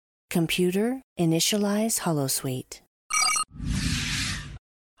Computer, initialize holosuite.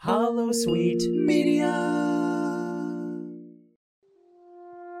 Holosuite Media.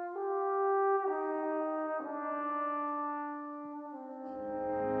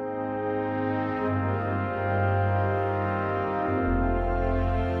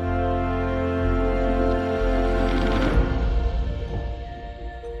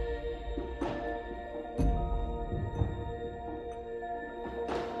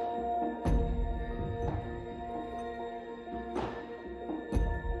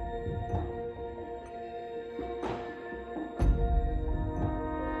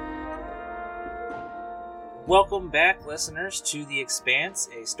 Welcome back, listeners, to The Expanse,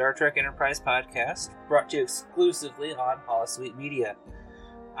 a Star Trek Enterprise podcast brought to you exclusively on Holosuite Media.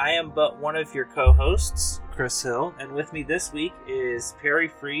 I am but one of your co-hosts, Kris Hill, and with me this week is Perry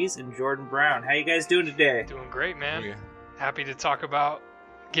Freeze and Jordan Brown. How you guys doing today? Doing great, man. Oh, yeah. Happy to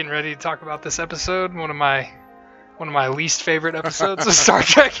getting ready to talk about this episode. One of my least favorite episodes of Star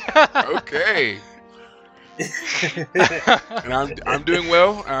Trek. Okay. And I'm doing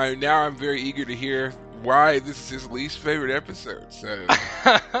well. Now I'm very eager to hear why this is his least favorite episode. So,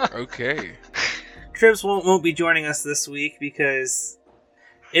 okay. Tribz won't be joining us this week because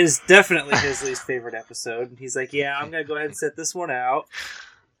it is definitely his least favorite episode. And he's like, yeah, I'm going to go ahead and set this one out.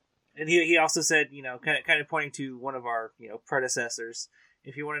 And he also said, kind of pointing to one of our, predecessors.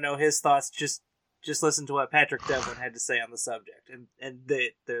 If you want to know his thoughts, just listen to what Patrick Devlin had to say on the subject. And their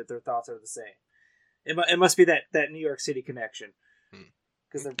thoughts are the same. It must be that New York City connection.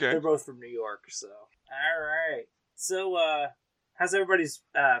 Because they're both from New York, so. All right. So, how's everybody's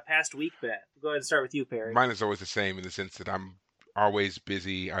past week been? Go ahead and start with you, Perry. Mine is always the same in the sense that I'm always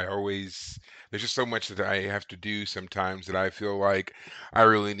busy. There's just so much that I have to do sometimes that I feel like I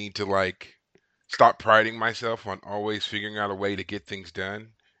really need to, stop priding myself on always figuring out a way to get things done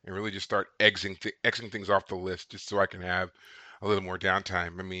and really just start Xing things off the list just so I can have a little more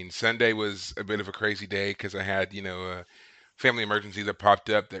downtime. I mean, Sunday was a bit of a crazy day because I had, a family emergency that popped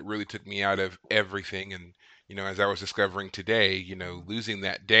up that really took me out of everything. And, as I was discovering today, losing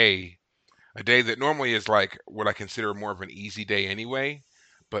that day, a day that normally is like what I consider more of an easy day anyway,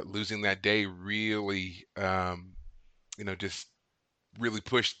 but losing that day really, just really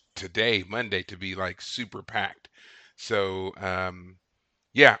pushed today, Monday, to be super packed. So,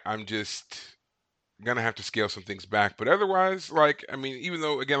 yeah, I'm just gonna have to scale some things back, but otherwise, even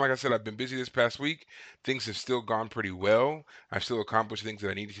though, again, like I said, I've been busy this past week, things have still gone pretty well. I've still accomplished things that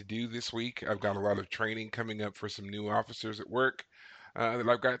I needed to do this week. I've got a lot of training coming up for some new officers at work that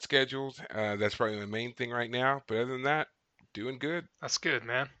I've got scheduled. That's probably my main thing right now, but other than that, doing good. That's good,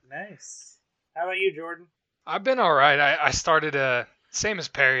 man. Nice. How about you, Jordan? I've been all right. I started same as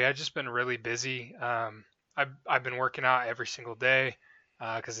Perry. I've just been really busy. I've been working out every single day.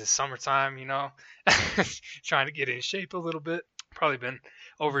 Because it's summertime, trying to get in shape a little bit. Probably been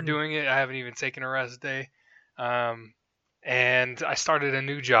overdoing it. I haven't even taken a rest day. And I started a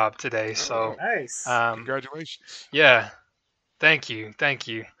new job today. So nice. Congratulations. Yeah. Thank you.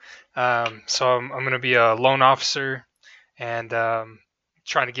 So I'm going to be a loan officer and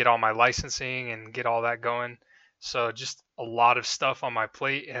trying to get all my licensing and get all that going. So just a lot of stuff on my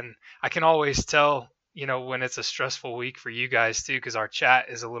plate. And I can always tell when it's a stressful week for you guys too, because our chat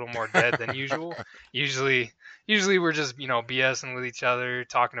is a little more dead than usual. Usually we're just, BSing with each other,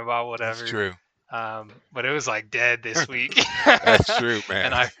 talking about whatever. That's true. But it was dead this week. That's true,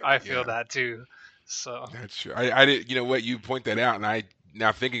 man. And I feel that too. So that's true. I did, you point that out, and I,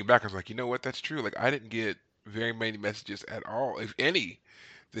 now thinking back, I was like, that's true. I didn't get very many messages at all, if any,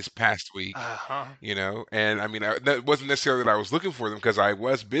 this past week, and I mean, that wasn't necessarily that I was looking for them because I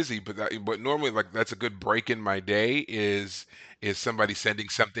was busy, but normally that's a good break in my day is somebody sending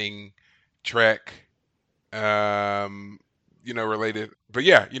something Trek, related. But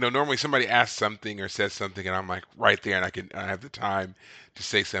yeah, normally somebody asks something or says something, and I'm right there, and I have the time to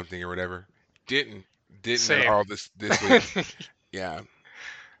say something or whatever. Didn't Same. at all this week. Yeah.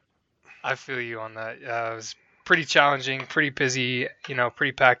 I feel you on that. It was pretty challenging, pretty busy,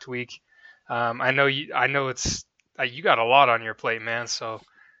 pretty packed week. I know it's you got a lot on your plate, man. So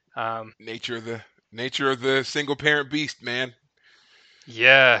nature of the single parent beast, man.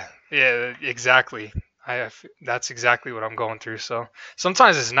 Yeah, exactly. That's exactly what I'm going through. So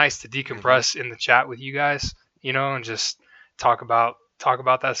sometimes it's nice to decompress in the chat with you guys, and just talk about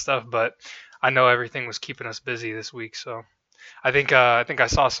that stuff. But I know everything was keeping us busy this week, so. I think I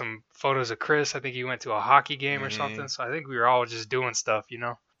saw some photos of Chris. I think he went to a hockey game or something. So I think we were all just doing stuff,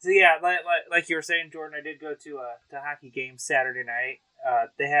 So yeah, like you were saying, Jordan, I did go to a hockey game Saturday night.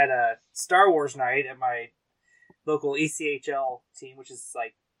 They had a Star Wars night at my local ECHL team, which is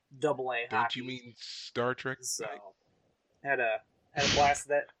double A Don't hockey. you mean Star Trek? So had a blast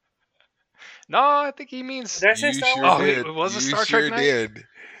with that. No, I think he means. Did I say You Star sure Wars? Oh, did. it was a You Star sure Trek night? did.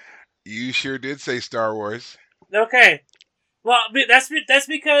 You sure did say Star Wars. Okay. Well, that's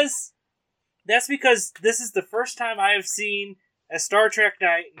because this is the first time I have seen a Star Trek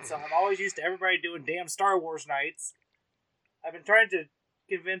night, and so I'm always used to everybody doing damn Star Wars nights. I've been trying to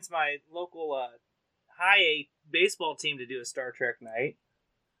convince my local high A baseball team to do a Star Trek night,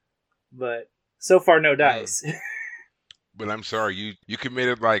 but so far no dice. But I'm sorry, you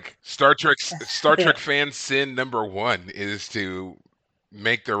committed like Star Trek fan sin number 1 is to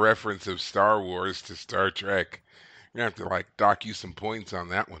make the reference of Star Wars to Star Trek. You're gonna have to like dock you some points on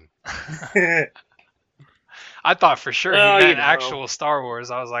that one. I thought for sure Well, he you meant know. actual Star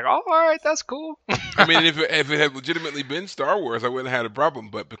Wars. I was like, oh, all right, that's cool. I mean, if it had legitimately been Star Wars, I wouldn't have had a problem.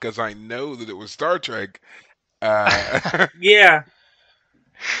 But because I know that it was Star Trek, Yeah.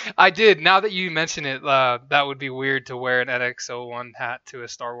 I did. Now that you mention it, that would be weird to wear an NX-01 hat to a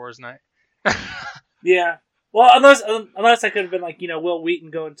Star Wars night. Yeah. Well, unless I could have been like, Will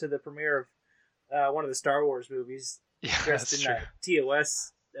Wheaton going to the premiere of one of the Star Wars movies Yeah, dressed that's in true. a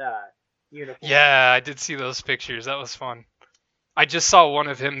TOS uniform. Yeah, I did see those pictures. That was fun. I just saw one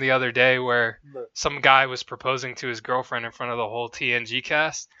of him the other day where Look. some guy was proposing to his girlfriend in front of the whole TNG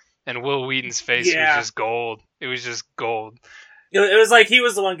cast, and Will Wheaton's face Yeah. was just gold. It was just gold. It was like he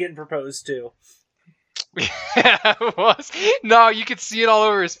was the one getting proposed to. Yeah, it was. No, you could see it all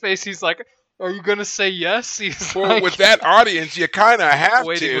over his face. He's like, "Are you gonna say yes?" He's well, like, with that audience, you kind of have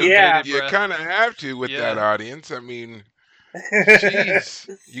waiting to. with Yeah. bated You breath. kind of have to with Yeah. that audience. I mean, jeez,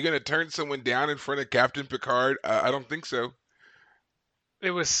 you gonna turn someone down in front of Captain Picard? I don't think so.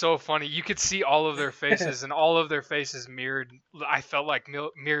 It was so funny. You could see all of their faces, and all of their faces mirrored. I felt like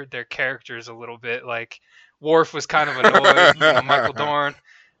mirrored their characters a little bit. Like Worf was kind of annoyed. Michael Dorn.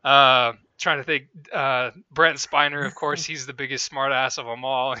 Trying to think. Brent Spiner, of course, he's the biggest smartass of them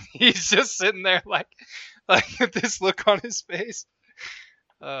all. And he's just sitting there like with this look on his face.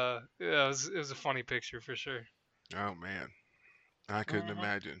 Yeah, it was a funny picture for sure. Oh man, I couldn't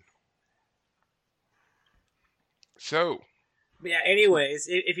imagine. So. Yeah, anyways,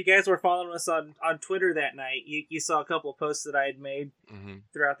 if you guys were following us on Twitter that night, you saw a couple of posts that I had made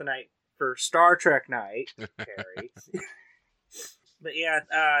throughout the night for Star Trek night, Harry. But yeah,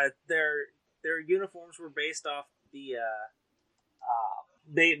 their uniforms were based off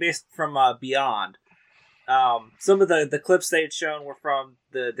based from Beyond. Some of the clips they had shown were from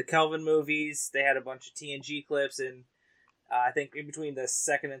the Kelvin movies. They had a bunch of TNG clips, and I think in between the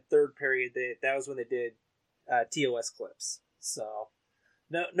second and third period, that was when they did TOS clips. So,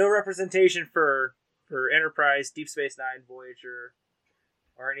 no representation for Enterprise, Deep Space Nine, Voyager,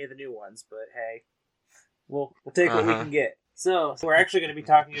 or any of the new ones. But hey, we'll take what we can get. So we're actually going to be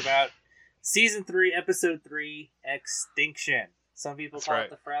talking about Season 3, Episode 3, Extinction. Some people call it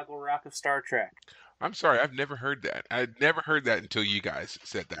the Fraggle Rock of Star Trek. I'm sorry, I've never heard that. I'd never heard that until you guys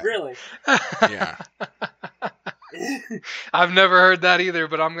said that. Really? Yeah. I've never heard that either,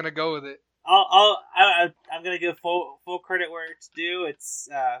 but I'm gonna go with it. I'm gonna give full credit where it's due. It's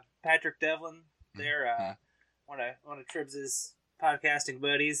Patrick Devlin there, one of Tribz's podcasting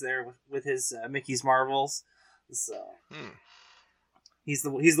buddies there with his Mickey's Marvels. So he's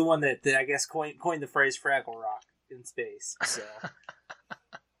the one that I guess coined the phrase Fraggle Rock in space. So,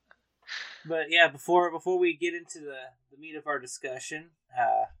 but yeah, before we get into the meat of our discussion,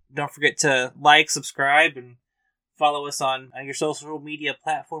 don't forget to like, subscribe, and follow us on your social media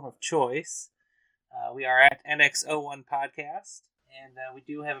platform of choice. We are at NX01 Podcast, and we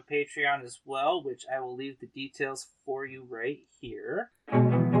do have a Patreon as well, which I will leave the details for you right here.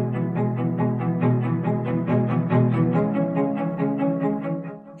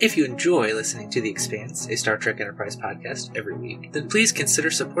 If you enjoy listening to The Expanse, a Star Trek Enterprise podcast every week, then please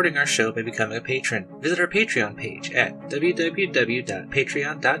consider supporting our show by becoming a patron. Visit our Patreon page at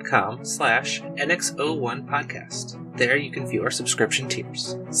www.patreon.com/NX01podcast. There you can view our subscription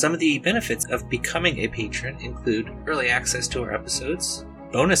tiers. Some of the benefits of becoming a patron include early access to our episodes,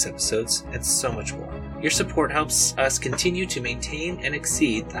 bonus episodes, and so much more. Your support helps us continue to maintain and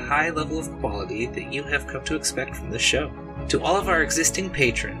exceed the high level of quality that you have come to expect from the show. To all of our existing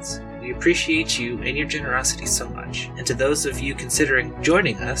patrons, we appreciate you and your generosity so much. And to those of you considering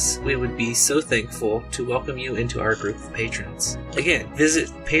joining us, we would be so thankful to welcome you into our group of patrons. Again, visit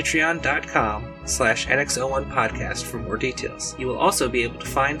patreon.com/NX01podcast for more details. You will also be able to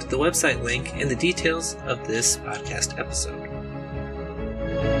find the website link in the details of this podcast episode.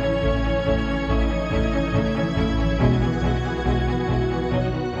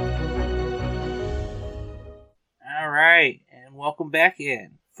 All right, and welcome back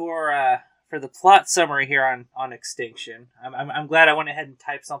in for the plot summary here on Extinction, I'm glad I went ahead and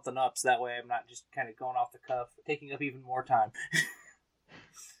typed something up so that way I'm not just kind of going off the cuff, taking up even more time.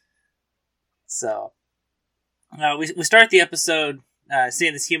 So, we start the episode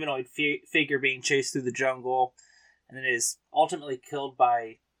seeing this humanoid figure being chased through the jungle, and it is ultimately killed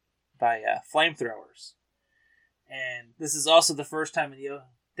by flamethrowers. And this is also the first time in the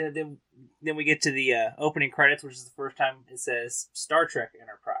then we get to the opening credits, which is the first time it says Star Trek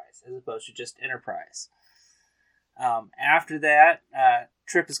Enterprise as opposed to just Enterprise. After that,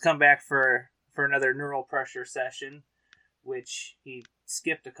 Trip has come back for another neural pressure session, which he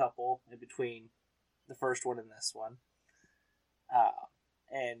skipped a couple in between the first one and this one.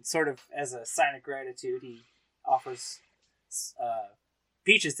 And sort of as a sign of gratitude, he offers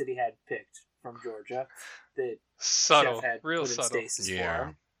peaches that he had picked from Georgia that subtle, Chef had real put in subtle. stasis Yeah. for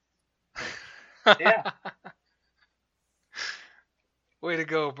him. Yeah. Way to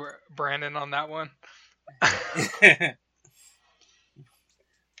go, Brandon, on that one.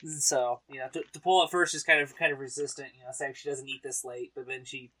 So, to pull at first is kind of resistant, saying she doesn't eat this late, but then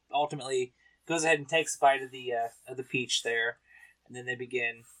she ultimately goes ahead and takes a bite of the peach there, and then they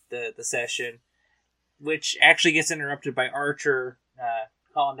begin the session, which actually gets interrupted by Archer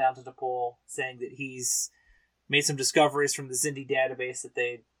calling down to DePaul, saying that he's made some discoveries from the Xindi database that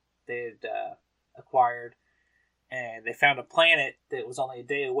they had acquired, and they found a planet that was only a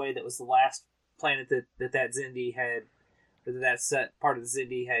day away that was the last planet that Xindi had, or that set part of the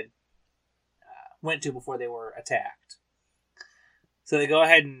Xindi had went to before they were attacked. So they go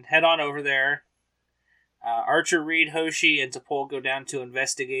ahead and head on over there. Archer, Reed, Hoshi, and T'Pol go down to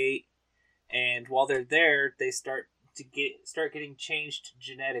investigate, and while they're there, they start getting changed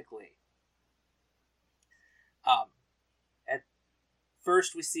genetically. At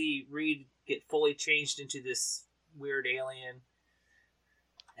first, we see Reed get fully changed into this weird alien,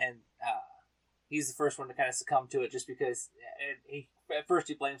 and he's the first one to kind of succumb to it, just because at first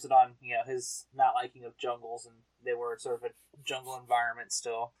he blames it on his not liking of jungles, and they were sort of a jungle environment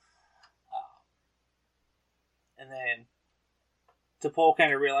still. And then T'Pol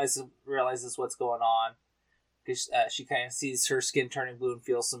kind of realizes what's going on, because she kind of sees her skin turning blue and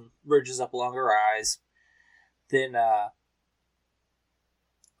feels some ridges up along her eyes. Then,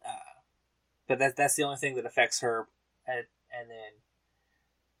 but that's the only thing that affects her. And then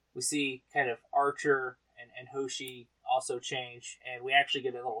we see kind of Archer and Hoshi also change, and we actually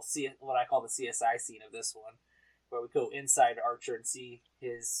get a little what I call the CSI scene of this one, where we go inside Archer and see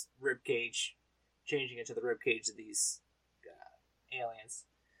his rib cage changing into the rib cage of these aliens.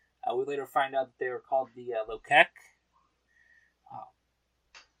 We later find out that they were called the Lokek.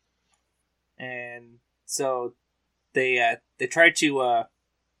 And so they try to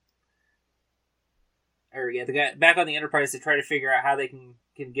the guy back on the Enterprise, they try to figure out how they can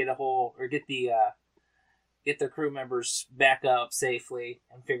get a hold, or get their crew members back up safely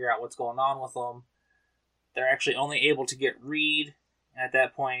and figure out what's going on with them. They're actually only able to get Reed, and at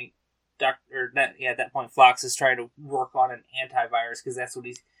that point at that point Phlox is trying to work on an antivirus, because that's what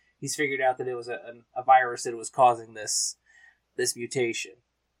he's figured out, that it was a virus that was causing this mutation.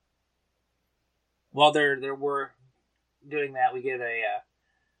 While they're doing that, we get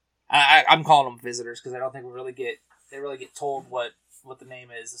I'm calling them visitors, because I don't think they really get told what the name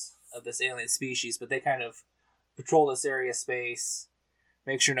is of this alien species, but they kind of patrol this area of space,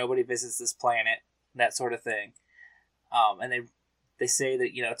 make sure nobody visits this planet, that sort of thing. And they say that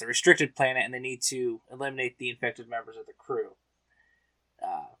it's a restricted planet and they need to eliminate the infected members of the crew.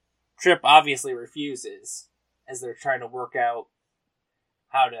 Trip obviously refuses, as they're trying to work out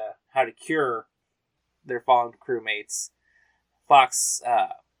how to cure their fallen crewmates. Fox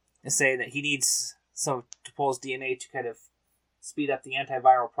is saying that he needs some of T'Pol's DNA to kind of speed up the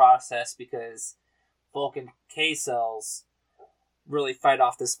antiviral process, because Vulcan K cells really fight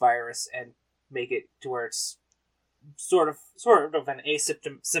off this virus and make it to where it's sort of an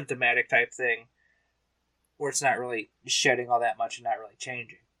asymptomatic type thing, where it's not really shedding all that much and not really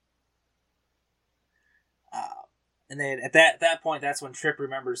changing. And then at that point, that's when Trip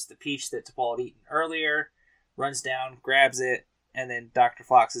remembers the peach that T'Pol had eaten earlier, runs down, grabs it, and then Dr.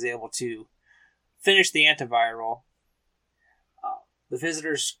 Phlox is able to finish the antiviral. The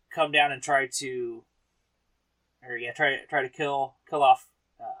visitors come down and try to kill off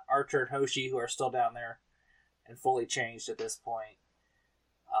Archer and Hoshi, who are still down there and fully changed at this point.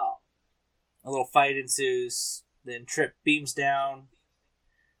 A little fight ensues. Then Trip beams down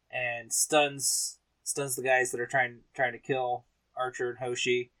and stuns the guys that are trying to kill Archer and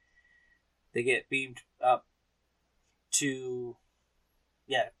Hoshi. They get beamed up to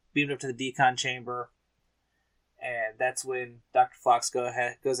the decon chamber, and that's when Dr. Fox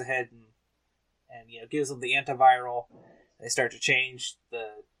goes ahead and gives them the antiviral. They start to change.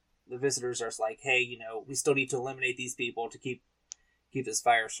 The visitors are like, hey, we still need to eliminate these people to keep this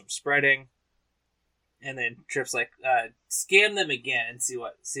virus from spreading. And then Trip's like, scan them again and see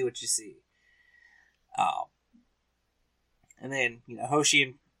what you see. And then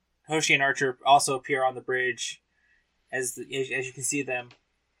Hoshi and Archer also appear on the bridge as you can see them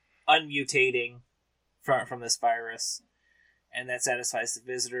unmutating from this virus, and that satisfies the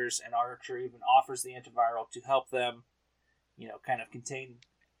visitors. And Archer even offers the antiviral to help them, kind of contain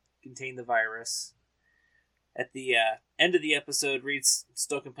the virus. At the end of the episode, Reed's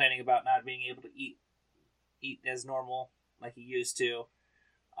still complaining about not being able to eat as normal like he used to.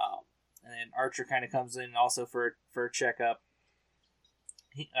 And then Archer kind of comes in also for a checkup.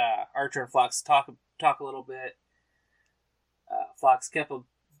 Archer and Phlox talk a little bit. Phlox kept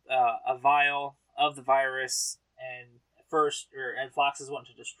a vial of the virus, and Phlox is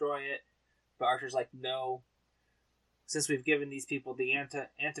wanting to destroy it, but Archer's like, no. Since we've given these people the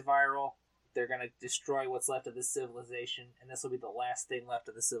antiviral, they're going to destroy what's left of this civilization, and this will be the last thing left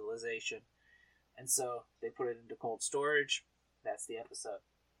of the civilization. And so they put it into cold storage. That's the episode.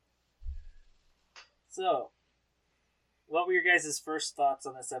 So, what were your guys' first thoughts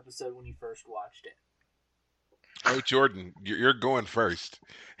on this episode when you first watched it? Oh, Jordan, you're going first.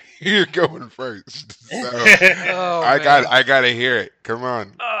 You're going first. So I gotta hear it. Come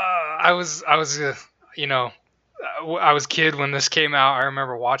on. I was kid when this came out. I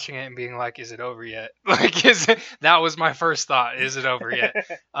remember watching it and being like, "Is it over yet?" That was my first thought. Is it over yet?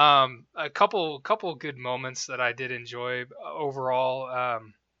 A couple good moments that I did enjoy overall.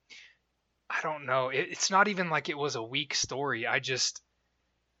 I don't know. It's not even like it was a weak story.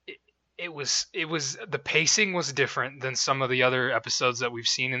 It was the pacing was different than some of the other episodes that we've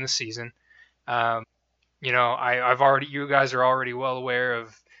seen in the season. You guys are already well aware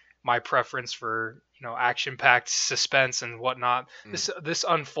of my preference for action-packed suspense and whatnot. This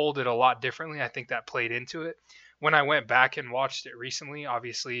unfolded a lot differently. I think that played into it. When I went back and watched it recently,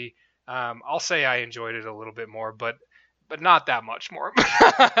 obviously, I'll say I enjoyed it a little bit more, but not that much more.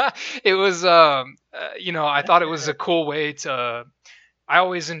 It was, I thought it was a cool way to. I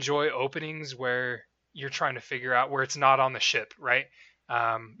always enjoy openings where you're trying to figure out where it's not on the ship, right?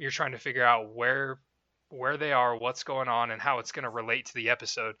 You're trying to figure out where they are, what's going on, and how it's going to relate to the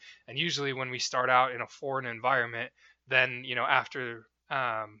episode. And usually when we start out in a foreign environment, then, after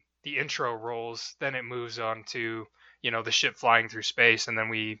the intro rolls, then it moves on to, the ship flying through space, and then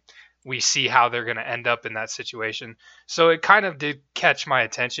we see how they're going to end up in that situation. So it kind of did catch my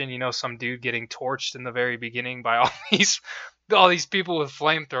attention, some dude getting torched in the very beginning by all these people with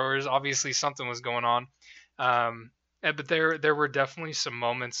flamethrowers. Obviously something was going on. But there were definitely some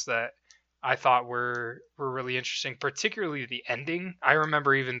moments that I thought were really interesting, particularly the ending. I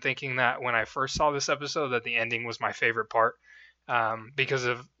remember even thinking that when I first saw this episode that the ending was my favorite part, because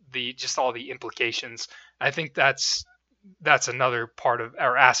of all the implications. I think that's another part of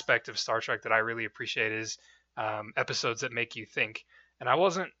or aspect of Star Trek that I really appreciate is episodes that make you think. And I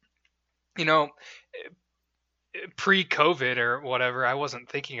wasn't, pre-COVID or whatever, I wasn't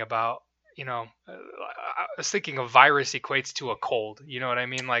thinking about, I was thinking a virus equates to a cold. You know what I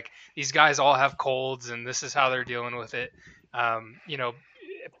mean? Like these guys all have colds and this is how they're dealing with it.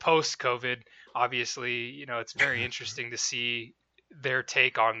 Post-COVID, obviously, it's very interesting to see their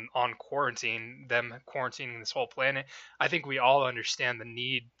take on quarantine, them quarantining this whole planet. I think we all understand the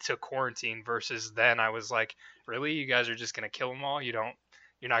need to quarantine versus then I was like, really? You guys are just going to kill them all? You're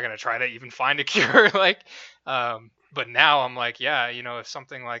not going to try to even find a cure? But now I'm like, yeah, if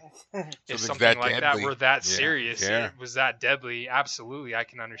something like that were that serious, it was that deadly, absolutely, I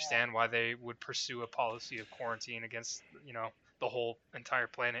can understand why they would pursue a policy of quarantine against, the whole entire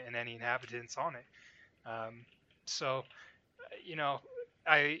planet and any inhabitants on it.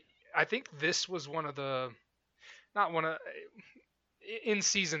 I think this was in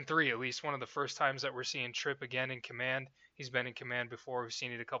season 3 at least, one of the first times that we're seeing Trip again in command. He's been in command before. We've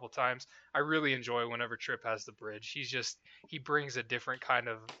seen it a couple times. I really enjoy whenever Trip has the bridge. He brings a different kind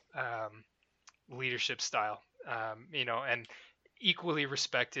of leadership style, and equally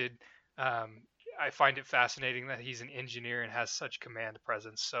respected. I find it fascinating that he's an engineer and has such command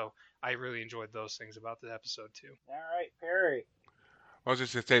presence. So I really enjoyed those things about the episode too. All right, Perry. I was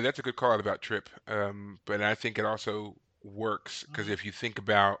just going to say, that's a good call out about Trip. But I think it also works because if you think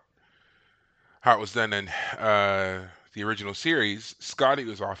about how it was done in the original series, Scotty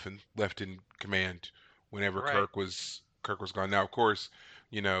was often left in command whenever Right. Kirk was gone. Now, of course,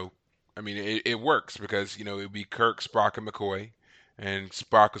 it works because, it would be Kirk, Spock, and McCoy. and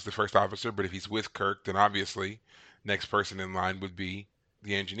Spock was the first officer. But if he's with Kirk, then obviously next person in line would be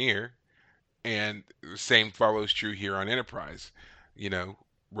the engineer. And the same follows true here on Enterprise. You know,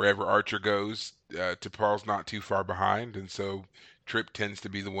 wherever Archer goes, T'Pol's not too far behind, and so Trip tends to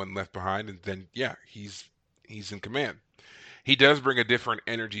be the one left behind, and then yeah, he's in command. He does bring a different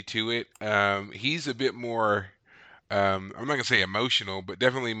energy to it. He's a bit more I'm not gonna say emotional, but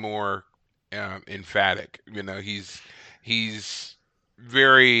definitely more emphatic. You know, he's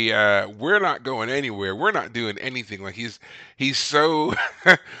very we're not going anywhere. We're not doing anything. Like he's so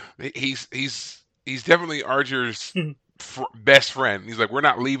he's definitely Archer's best friend. He's like, we're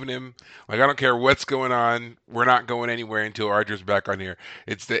not leaving him. Like, I don't care what's going on. We're not going anywhere until Archer's back on here.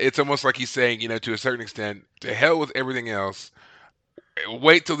 It's almost like he's saying, you know, to a certain extent, to hell with everything else.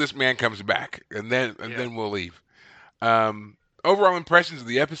 Wait till this man comes back, and then we'll leave. Overall impressions of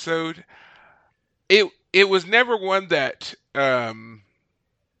the episode, it was never one that I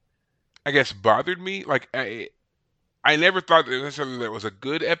guess bothered me. Like I never thought that necessarily that was a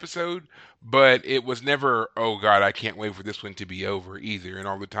good episode, but it was never, oh God, I can't wait for this one to be over either. And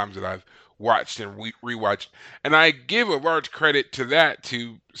all the times that I've watched and rewatched, and I give a large credit to that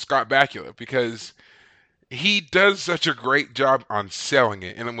to Scott Bakula because he does such a great job on selling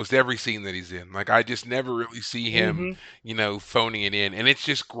it in almost every scene that he's in. Like I just never really see him, you know, phoning it in, and it's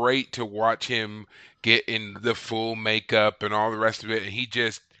just great to watch him get in the full makeup and all the rest of it, and he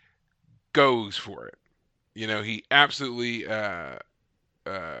just goes for it. You know, he absolutely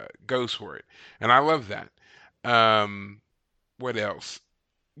goes for it, and I love that. What else?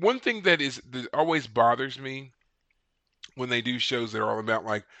 One thing that always bothers me when they do shows that are all about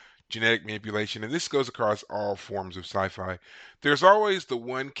like genetic manipulation, and this goes across all forms of sci-fi, there's always the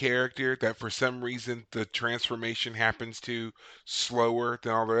one character that for some reason the transformation happens to slower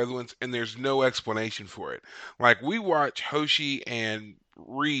than all the other ones, and there's no explanation for it. Like we watch Hoshi and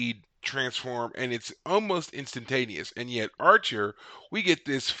Reed transform and it's almost instantaneous, and yet Archer, we get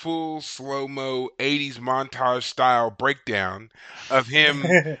this full slow-mo 80s montage style breakdown of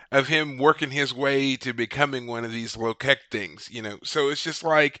him working his way to becoming one of these low-tech things, you know. So it's just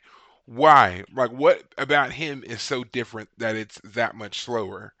like, why? Like, what about him is so different that it's that much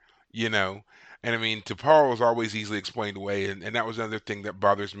slower, you know? And I mean, to Paul is always easily explained away, and that was another thing that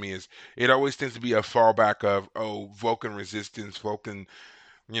bothers me is it always tends to be a fallback of, oh, Vulcan resistance, Vulcan,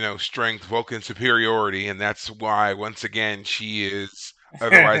 you know, strength, Vulcan superiority, and that's why once again she is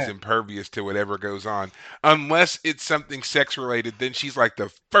otherwise impervious to whatever goes on. Unless it's something sex related, then she's like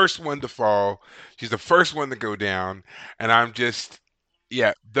the first one to fall. She's the first one to go down, and I'm just,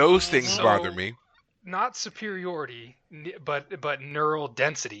 yeah, those things bother So me. not superiority, but neural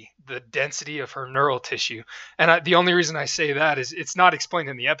density, the density of her neural tissue. And the only reason I say that is it's not explained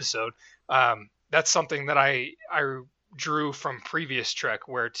in the episode. That's something that I drew from previous Trek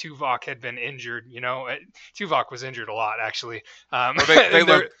where Tuvok had been injured. You know, Tuvok was injured a lot actually. Well,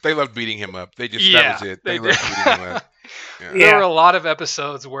 they loved beating him up. They just that was it. They loved beating him up. Yeah. There were a lot of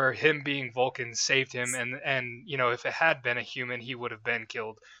episodes where him being Vulcan saved him, and you know, if it had been a human, he would have been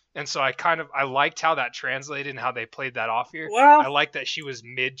killed. And so I liked how that translated and how they played that off here. Well, I liked that she was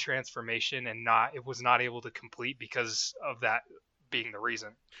mid transformation and was not able to complete because of that being the reason.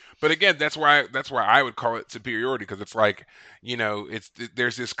 But again, that's why I would call it superiority, because it's like, you know,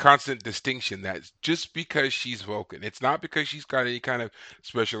 there's this constant distinction that just because she's Vulcan, it's not because she's got any kind of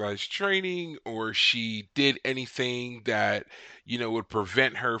specialized training or she did anything that, you know, would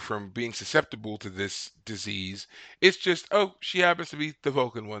prevent her from being susceptible to this disease. It's just, oh, she happens to be the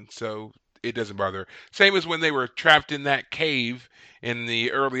Vulcan one, so it doesn't bother her. Same as when they were trapped in that cave in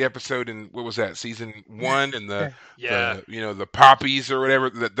the early episode in, what was that, season 1, and Yeah. the, you know, the poppies or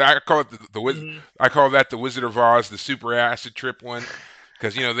whatever. I call it I call that the Wizard of Oz, the super acid trip one,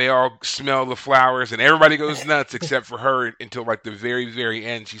 because you know they all smell the flowers and everybody goes nuts except for her until like the very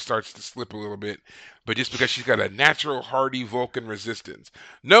end she starts to slip a little bit. But just because she's got a natural hardy Vulcan resistance,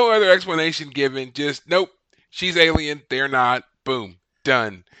 no other explanation given. Just nope, she's alien. They're not. Boom,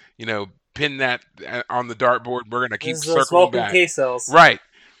 done. You know, pin that on the dartboard. We're gonna keep this is those circling Vulcan back. K cells. Right.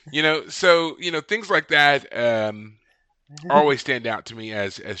 You know, so you know things like that always stand out to me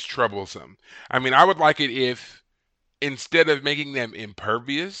as troublesome. I mean, I would like it if instead of making them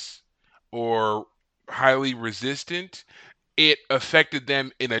impervious or highly resistant, it affected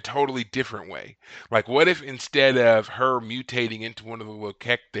them in a totally different way. Like, what if instead of her mutating into one of the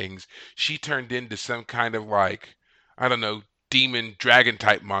Lokek things, she turned into some kind of like, I don't know, demon dragon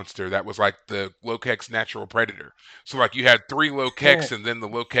type monster that was like the Lokek's natural predator. So like you had 3 Lokeks and then the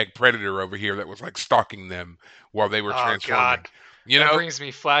Lokek predator over here that was like stalking them while they were Oh transforming. God. You That know, brings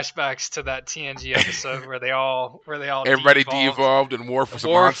me flashbacks to that TNG episode where they all everybody de-evolved. de-evolved and Worf was a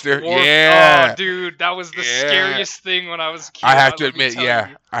Worf, monster. Worf. Oh, Yeah, dude, that was the yeah. scariest thing when I was a I kid. have to Let me admit, tell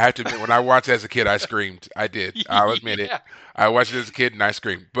you. when I watched it as a kid, I screamed. I did. I'll admit it. Yeah. I watched it as a kid and I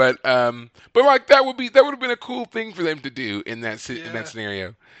screamed. But like that would have been a cool thing for them to do in in that Yeah.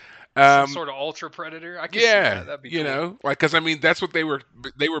 scenario. Some Um, sort of ultra predator. I could see yeah, that. That'd be you cool. know, like because I mean that's what they were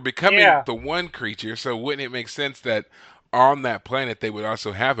becoming Yeah. the one creature. So wouldn't it make sense that on that planet they would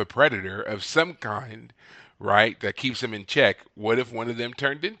also have a predator of some kind, right? That keeps them in check. What if one of them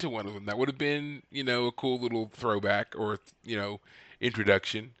turned into one of them? That would have been, a cool little throwback or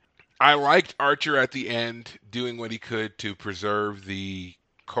introduction. I liked Archer at the end doing what he could to preserve the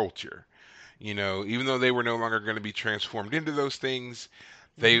culture. Even though they were no longer going to be transformed into those things,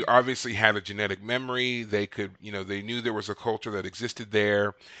 they Mhm. obviously had a genetic memory. They could, they knew there was a culture that existed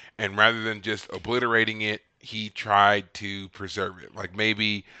there. And rather than just obliterating it, he tried to preserve it. Like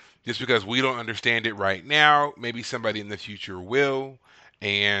maybe just because we don't understand it right now, maybe somebody in the future will.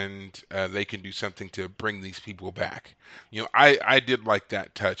 And they can do something to bring these people back. I did like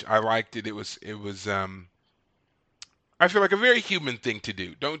that touch. I liked it. It was I feel like a very human thing to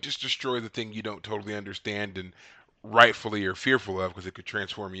do. Don't just destroy the thing you don't totally understand and rightfully are fearful of because it could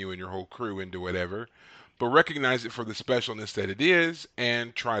transform you and your whole crew into whatever. But recognize it for the specialness that it is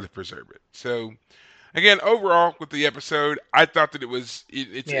and try to preserve it. So again, overall with the episode, I thought that it's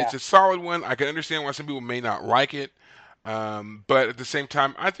Yeah. a solid one. I can understand why some people may not like it, but at the same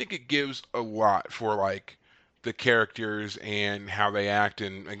time, I think it gives a lot for like the characters and how they act.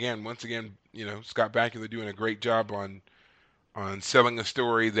 And again, once again, Scott Bakula doing a great job on selling a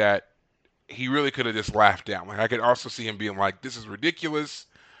story that he really could have just laughed down. Like I could also see him being like, "This is ridiculous.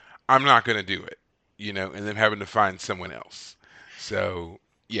 I'm not going to do it," and then having to find someone else. So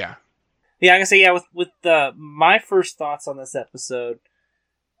yeah, Yeah, I can say, yeah, with my first thoughts on this episode,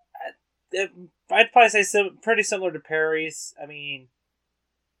 I'd probably say pretty similar to Perry's. I mean,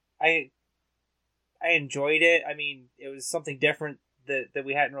 I I enjoyed it. I mean, it was something different that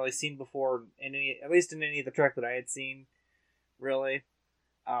we hadn't really seen before in at least in any of the Trek that I had seen, really.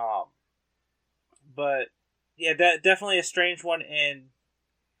 Um, but yeah, definitely a strange one, and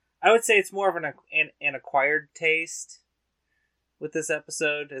I would say it's more of an acquired taste with this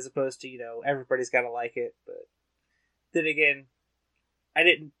episode as opposed to everybody's got to like it. But then again, I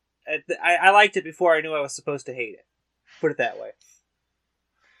didn't. I liked it before I knew I was supposed to hate it. Put it that way.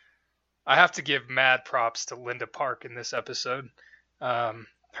 I have to give mad props to Linda Park in this episode.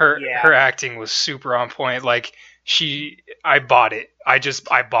 Her Yeah. acting was super on point. Like I bought it.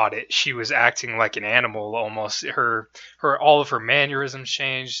 I bought it. She was acting like an animal almost. All of her mannerisms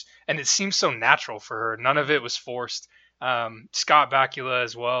changed, and it seemed so natural for her. None of it was forced. Scott Bakula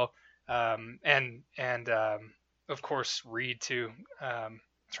as well, and of course Reed too.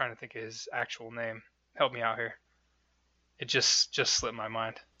 Trying to think of his actual name. Help me out here. It just slipped my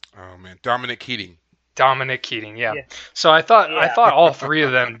mind. oh man, Dominic Keating. Dominic Keating, yeah. Yeah. So I thought Yeah. all three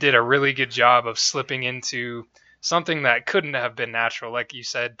of them did a really good job of slipping into something that couldn't have been natural. Like you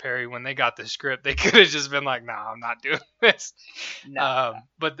said, Perry, when they got the script, they could have just been like, "Nah, I'm not doing this." No.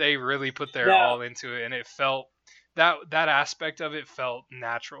 But they really put their No. all into it, and it felt that aspect of it felt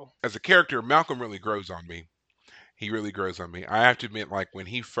natural. As a character, Malcolm really grows on me. He really grows on me. I have to admit, like when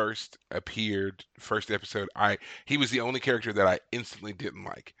he first appeared, first episode, he was the only character that I instantly didn't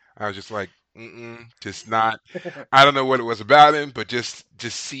like. I was just like, just not. I don't know what it was about him, but just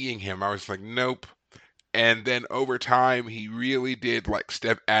seeing him, I was like, nope. And then over time, he really did like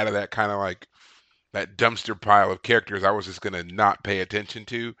step out of that kind of like that dumpster pile of characters I was just gonna not pay attention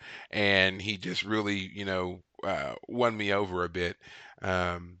to, and he just really, won me over a bit.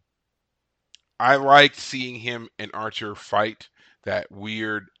 Um, I liked seeing him and Archer fight that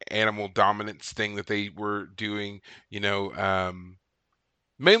weird animal dominance thing that they were doing, you know,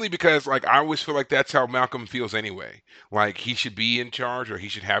 mainly because like I always feel like that's how Malcolm feels anyway. Like he should be in charge or he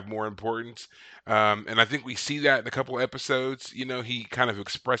should have more importance. And I think we see that in a couple of episodes. He kind of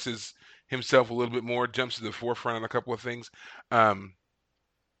expresses himself a little bit more, jumps to the forefront on a couple of things. Um,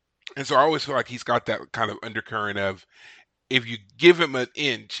 and so I always feel like he's got that kind of undercurrent of if you give him an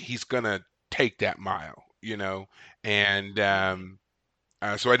inch, he's gonna take that mile, And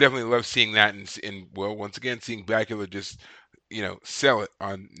so I definitely love seeing that, and well, once again, seeing Bakula just sell it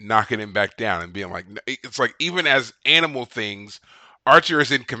on knocking him back down and being like, it's like even as animal things, Archer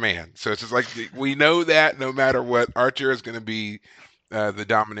is in command. So it's just like we know that no matter what, Archer is going to be the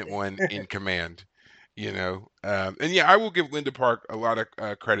dominant one in command. And yeah, I will give Linda Park a lot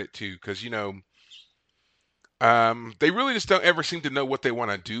of credit too, because They really just don't ever seem to know what they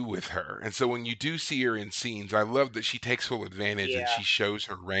want to do with her. And so when you do see her in scenes, I love that she takes full advantage and Yeah. she shows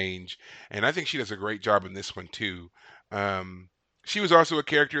her range. And I think she does a great job in this one too. Um, she was also a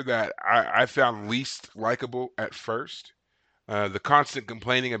character that I found least likable at first. The constant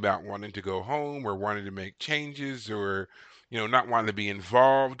complaining about wanting to go home or wanting to make changes or not wanting to be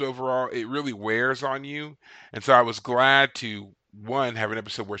involved overall, it really wears on you. And so I was glad to one have an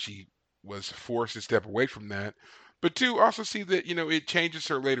episode where she was forced to step away from that, but two, also see that it changes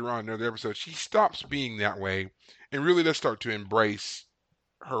her later on in other episodes. She stops being that way and really does start to embrace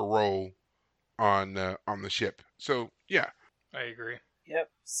her role on the ship. So yeah. I agree. Yep.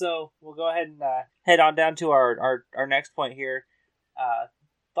 So we'll go ahead and head on down to our next point here.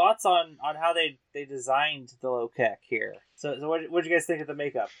 Thoughts on how they designed the Lokek here. So what did you guys think of the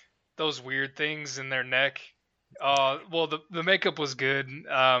makeup? Those weird things in their neck. Well, the makeup was good.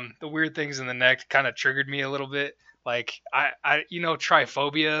 The weird things in the neck kind of triggered me a little bit. Like I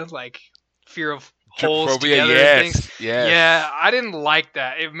triphobia, like fear of holes Trypophobia, together and things. yes. Yeah, I didn't like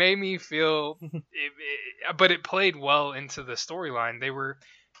that. It made me feel, but it played well into the storyline.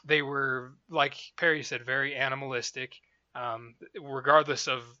 They were like Perry said, very animalistic. Regardless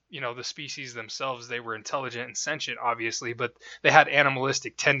of the species themselves, they were intelligent and sentient, obviously, but they had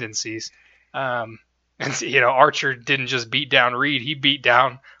animalistic tendencies. And Archer didn't just beat down Reed; he beat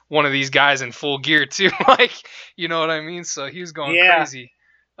down one of these guys in full gear too. Like, you know what I mean? So he was going crazy.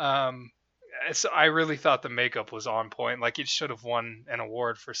 So I really thought the makeup was on point. Like, it should have won an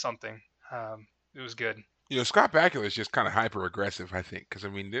award for something. It was good. Scott Bakula is just kind of hyper aggressive, I think, because I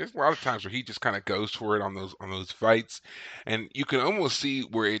mean, there's a lot of times where he just kind of goes for it on those fights, and you can almost see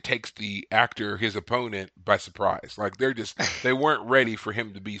where it takes the actor, his opponent, by surprise. Like they weren't ready for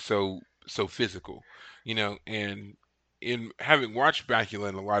him to be so physical, And in having watched Bakula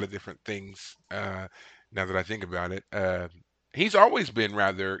in a lot of different things, now that I think about it, he's always been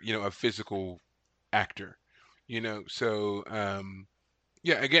rather, a physical actor, So.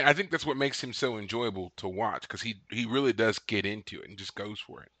 Yeah, again, I think that's what makes him so enjoyable to watch because he really does get into it and just goes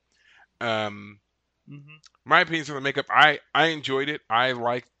for it. Um, Mm-hmm. my opinions on the makeup, I enjoyed it. I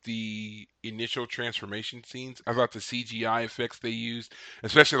liked the initial transformation scenes. I thought the CGI effects they used,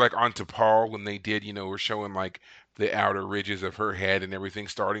 especially like on T'Pol when they did, we're showing like the outer ridges of her head and everything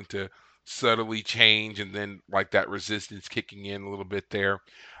starting to subtly change, and then like that resistance kicking in a little bit there.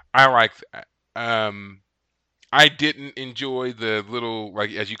 I like that. I didn't enjoy the little,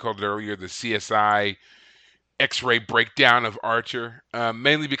 like as you called it earlier, the CSI X-ray breakdown of Archer,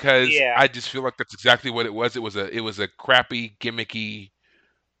 mainly because Yeah. I just feel like that's exactly what it was. It was a crappy, gimmicky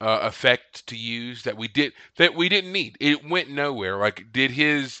effect to use that we didn't need. It went nowhere. Like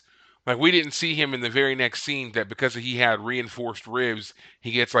we didn't see him in the very next scene that because he had reinforced ribs,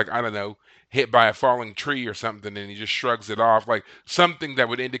 he gets like I don't know hit by a falling tree or something, and he just shrugs it off like something that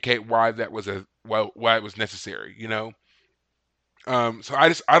would indicate why that was why it was necessary. So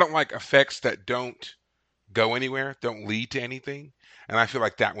I don't like effects that don't go anywhere, don't lead to anything, and I feel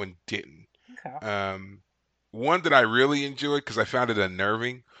like that one didn't. Okay. One that I really enjoyed because I found it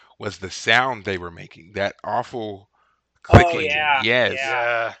unnerving was the sound they were making. That awful Oh clicking. yeah. Yes. Yeah.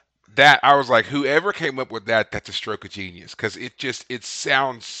 Yeah. That I was like, whoever came up with that, that's a stroke of genius because it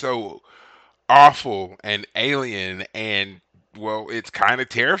sounds so awful and alien and well, it's kind of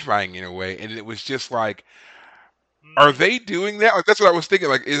terrifying in a way. And it was just like, are they doing that? Like that's what I was thinking.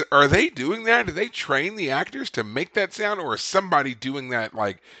 Like, are they doing that? Do they train the actors to make that sound, or is somebody doing that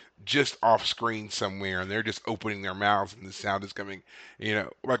like just off screen somewhere, and they're just opening their mouths and the sound is coming?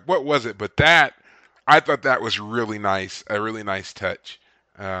 Like what was it? But that I thought that was really nice, a really nice touch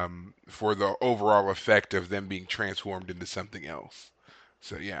for the overall effect of them being transformed into something else.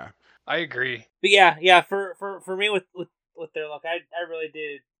 So yeah. I agree. But yeah. For me with their look, I really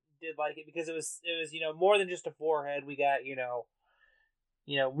did like it because it was more than just a forehead. We got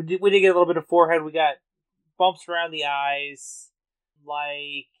we did get a little bit of forehead. We got bumps around the eyes,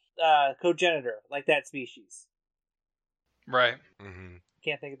 like cogenitor, like that species. Right. Mm-hmm.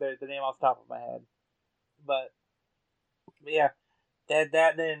 Can't think of the name off the top of my head, but yeah, that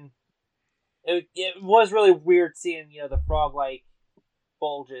then it was really weird seeing the frog like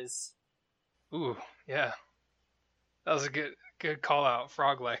bulges. Ooh, yeah. That was a good call out,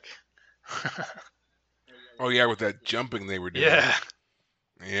 frog leg. Oh yeah, with that jumping they were doing. Yeah.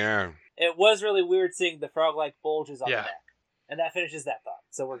 Yeah. It was really weird seeing the frog like bulges on the Yeah. neck, and that finishes that thought.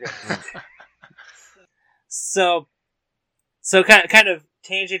 So we're good. So kind of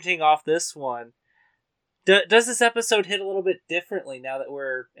tangenting off this one. Does this episode hit a little bit differently now that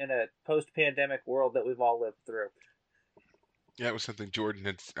we're in a post-pandemic world that we've all lived through? Yeah, it was something Jordan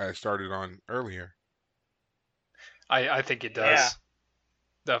had started on earlier. I think it does. Yeah.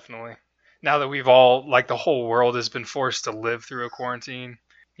 Definitely. Now that we've all, like, the whole world has been forced to live through a quarantine,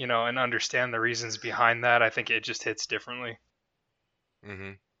 and understand the reasons behind that, I think it just hits differently.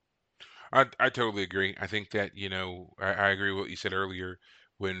 Hmm. I totally agree. I think that, I agree with what you said earlier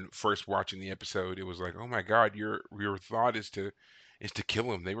when first watching the episode. It was like, oh my God, your thought is to kill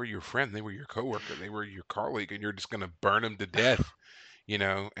them. They were your friend, they were your coworker, they were your colleague, and you're just gonna burn them to death.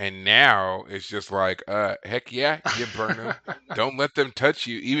 And now it's just like, heck yeah, you burn them. Don't let them touch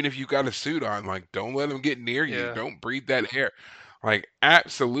you, even if you got a suit on. Like, don't let them get near you. Yeah. Don't breathe that air. Like,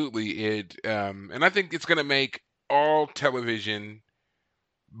 absolutely, and I think it's gonna make all television,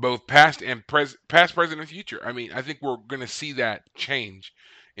 both past, present, and future. I mean, I think we're going to see that change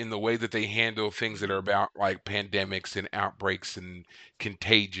in the way that they handle things that are about like pandemics and outbreaks and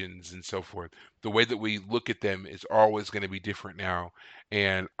contagions and so forth. The way that we look at them is always going to be different now,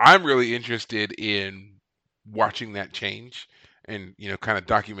 and I'm really interested in watching that change and kind of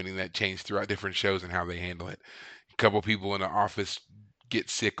documenting that change throughout different shows and how they handle it. A couple people in the office get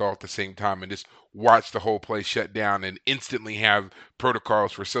sick all at the same time and just watch the whole place shut down and instantly have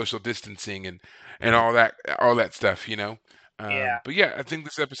protocols for social distancing and all that stuff. Yeah. But yeah, I think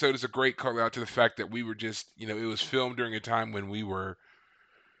this episode is a great call out to the fact that we were just, it was filmed during a time when we were,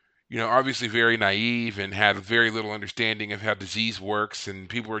 obviously very naive and had very little understanding of how disease works, and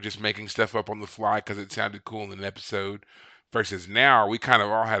people were just making stuff up on the fly because it sounded cool in an episode. Versus now, we kind of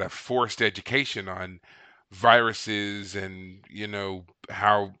all had a forced education on viruses and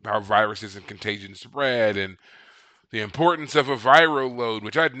how viruses and contagion spread, and the importance of a viral load,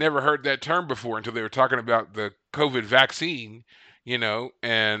 which I'd never heard that term before until they were talking about the COVID vaccine,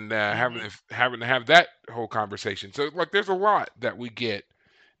 and having to have that whole conversation. So like, there's a lot that we get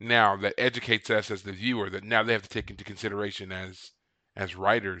now that educates us as the viewer that now they have to take into consideration as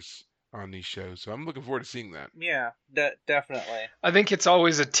writers on these shows. So I'm looking forward to seeing that. Yeah, definitely. I think it's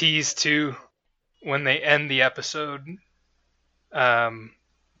always a tease too when they end the episode.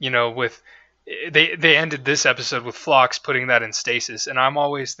 With they ended this episode with Phlox putting that in stasis, and I'm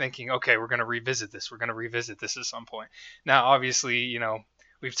always thinking, okay, we're gonna revisit this. We're gonna revisit this at some point. Now, obviously,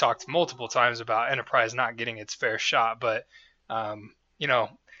 we've talked multiple times about Enterprise not getting its fair shot, but I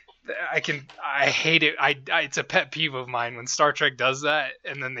hate it. It's a pet peeve of mine when Star Trek does that,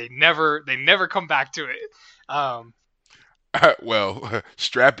 and then they never come back to it. Well,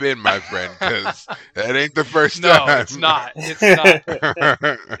 strap in, my friend, because that ain't the first No, time. it's not. It's not.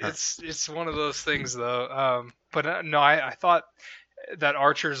 It's one of those things, though. But no, I thought that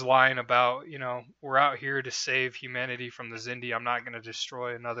Archer's line about, we're out here to save humanity from the Xindi. I'm not going to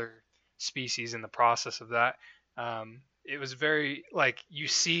destroy another species in the process of that. It was very, like, you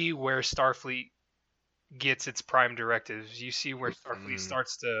see where Starfleet gets its prime directives. You see where Starfleet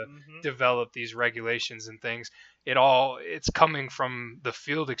starts to develop these regulations and things. It's coming from the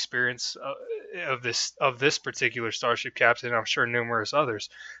field experience of this particular starship captain. I'm sure numerous others.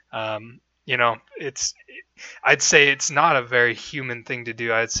 I'd say it's not a very human thing to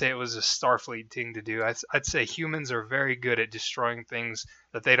do. I'd say it was a Starfleet thing to do. I'd say humans are very good at destroying things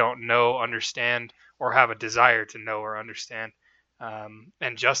that they don't know, understand, or have a desire to know or understand,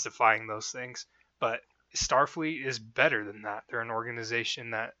 and justifying those things. But Starfleet is better than that. They're an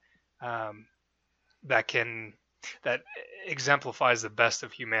organization that exemplifies the best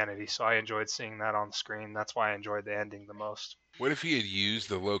of humanity. So I enjoyed seeing that on the screen. That's why I enjoyed the ending the most. What if he had used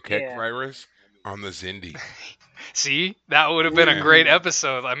the low-kek virus on the Xindi? See, that would have been a great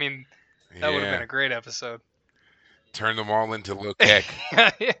episode. I mean, that would have been a great episode. Turn them all into low-kek.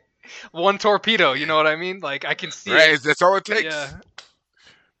 One torpedo, you know what I mean? Like, I can see it. That's all it takes. Yeah.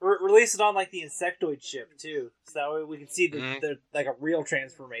 Release it on, like, the insectoid ship, too. So that way we can see the like, a real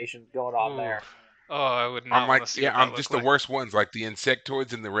transformation going on there. Oh, I would not want to see on just the worst ones, like the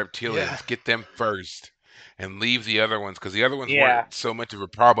insectoids and the reptilians. Yeah. Get them first. And leave the other ones, because the other ones weren't so much of a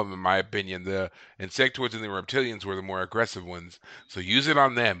problem, in my opinion. The insectoids and the reptilians were the more aggressive ones. So use it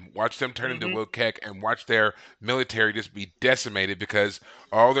on them. Watch them turn into low-kek, and watch their military just be decimated, because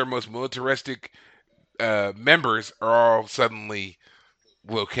all their most militaristic members are all suddenly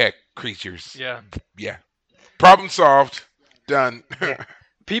low-kek creatures. Yeah. Problem solved. Done. Yeah.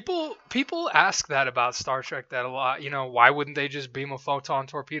 People ask that about Star Trek that a lot. Why wouldn't they just beam a photon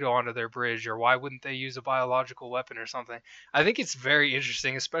torpedo onto their bridge, or why wouldn't they use a biological weapon or something? I think it's very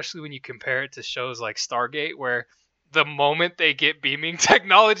interesting, especially when you compare it to shows like Stargate, where the moment they get beaming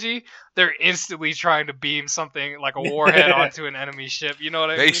technology, they're instantly trying to beam something like a warhead onto an enemy ship. You know what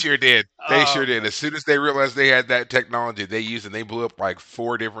I mean? They sure did. Sure did. As soon as they realized they had that technology, they used and they blew up like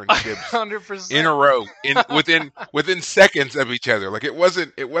 4 different ships 100% in a row, within seconds of each other. Like, it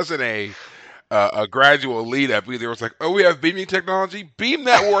wasn't a gradual lead up. Either it was like, oh, we have beaming technology, beam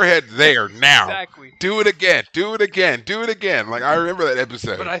that warhead there now. Exactly. Do it again. Do it again. Do it again. Like I remember that But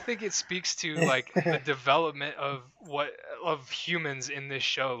episode. I think it speaks to like the development of humans in this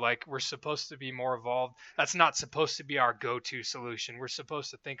show. Like we're supposed to be more evolved. That's not supposed to be our go-to solution. We're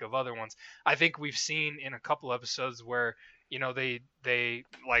supposed to think of other ones. I think we've seen in a couple episodes where they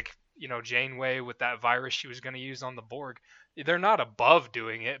like Janeway with that virus she was going to use on the Borg. They're not above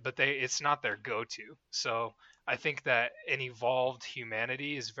doing it, but it's not their go-to. So I think that an evolved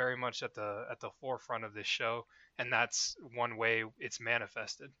humanity is very much at the forefront of this show, and that's one way it's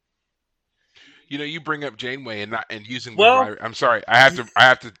manifested. You bring up Janeway and using the Well, virus. I'm sorry. I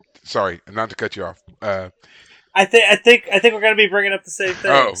have to. Sorry, not to cut you off. I think we're gonna be bringing up the same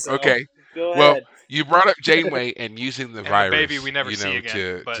thing. Oh, So okay. go Well, ahead. you brought up Janeway and using the And the virus, baby we never see again.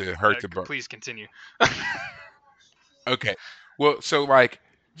 to But to hurt the boat. please continue. Okay. Well, so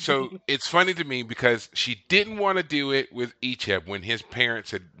it's funny to me because she didn't want to do it with Icheb when his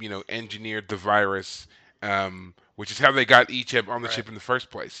parents had, engineered the virus, which is how they got Icheb on the Right. ship in the first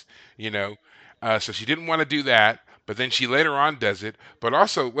place, you know. So she didn't want to do that, but then she later on does it. But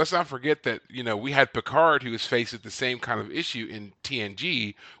also, let's not forget that, we had Picard who was faced with the same kind of issue in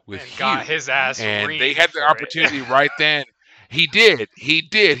TNG with And got Hugh, his ass and they reamed had the for it. opportunity right then. He did. He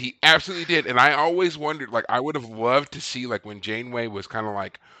did. He absolutely did. And I always wondered, like, I would have loved to see, like, when Janeway was kind of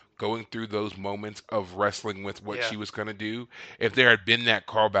like going through those moments of wrestling with what Yeah. she was going to do, if there had been that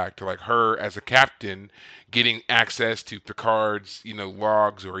callback to, like, her as a captain getting access to Picard's,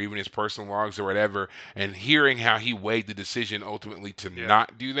 logs or even his personal logs or whatever, and hearing how he weighed the decision ultimately to Yeah.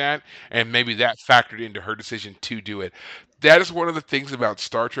 not do that, and maybe that factored into her decision to do it. That is one of the things about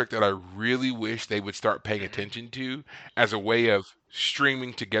Star Trek that I really wish they would start paying Mhm. attention to as a way of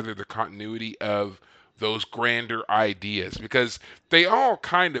streaming together the continuity of those grander ideas, because they all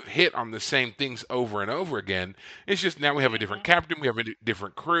kind of hit on the same things over and over again. It's just now we have a different captain, we have a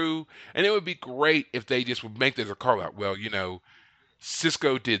different crew, and it would be great if they just would make this a call out. Well,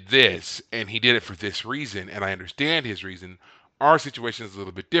 Cisco did this and he did it for this reason, and I understand his reason. Our situation is a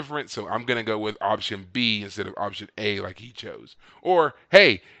little bit different, so I'm going to go with option B instead of option A like he chose. Or,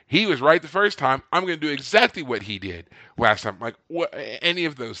 hey, he was right the first time. I'm going to do exactly what he did last time. Like, what, any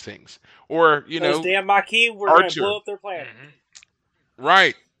of those things. Or, Those damn Maquis were gonna Archer. blow up their planet.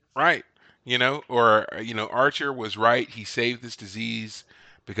 Right, right. Or Archer was right. He saved this disease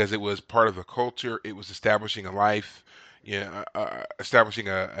because it was part of the culture. It was establishing a life, establishing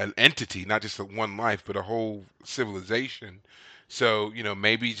an entity, not just one life, but a whole civilization. So,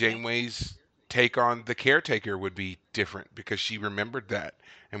 maybe Janeway's take on the caretaker would be different because she remembered that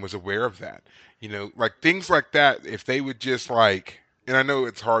and was aware of that. Like things like that. If they would just and I know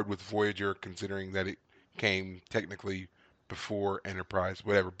it's hard with Voyager considering that it came technically before Enterprise,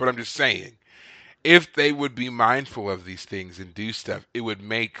 whatever. But I'm just saying, if they would be mindful of these things and do stuff,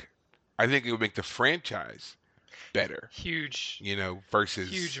 I think it would make the franchise better, Huge versus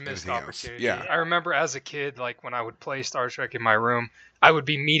huge missed anything else. opportunity. Yeah. I remember as a kid, like when I would play Star Trek in my room, I would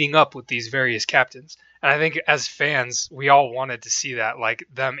be meeting up with these various captains. And I think as fans, we all wanted to see that, like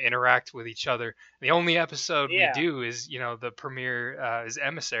them interact with each other. The only episode Yeah. we do is, the premiere is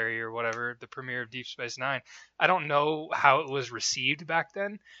Emissary or whatever, the premiere of Deep Space Nine. I don't know how it was received back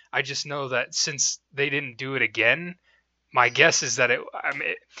then. I just know that since they didn't do it again, my guess is that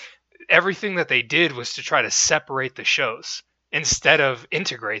everything that they did was to try to separate the shows instead of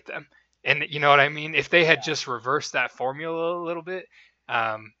integrate them. And you know what I mean? If they had just reversed that formula a little bit,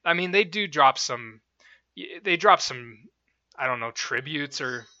 they do drop some. They drop some, I don't know, tributes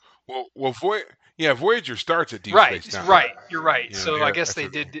or. Well, Voyager starts at Deep Right, Space Nine. right. You're right. You know, So yeah, I guess that's they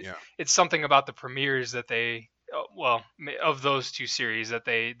what- did. yeah. It's something about the premieres that they, of those two series that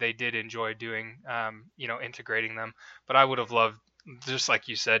they did enjoy doing, integrating them. But I would have loved, just like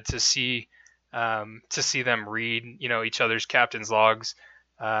you said, to see them read, each other's captain's logs,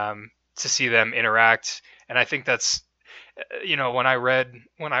 to see them interact. And I think that's, when I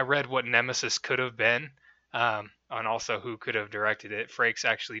read what Nemesis could have been, and also who could have directed it, Frakes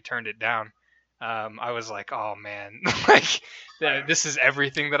actually turned it down. I was like, oh man, this is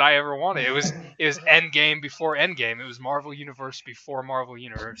everything that I ever wanted. It was Endgame before Endgame. It was Marvel Universe before Marvel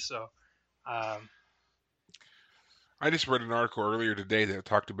Universe. So, I just read an article earlier today that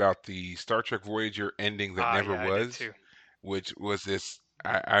talked about the Star Trek Voyager ending that never yeah, I did was, too. which was this.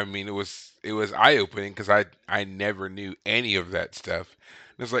 I mean, it was eye opening because I never knew any of that stuff.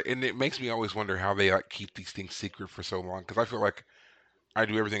 And it makes me always wonder how they keep these things secret for so long, because I feel like I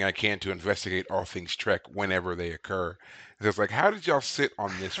do everything I can to investigate all things Trek whenever they occur. And it's like, how did y'all sit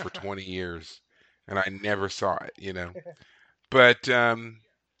on this for 20 years and I never saw it? But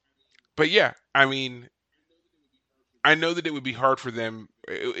But yeah, I mean, I know that it would be hard for them.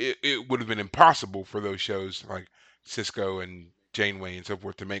 It would have been impossible for those shows like Cisco and Janeway and so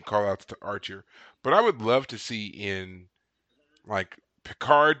forth to make call outs to Archer. But I would love to see in like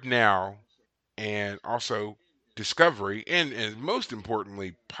Picard now and also Discovery and most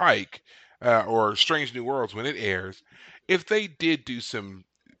importantly Pike or Strange New Worlds when it airs, if they did do some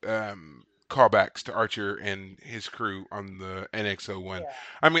callbacks to Archer and his crew on the NX-01. Yeah.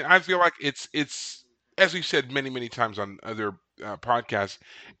 I mean, I feel like it's as we've said many times on other podcasts,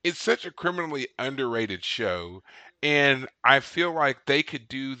 it's such a criminally underrated show, and I feel like they could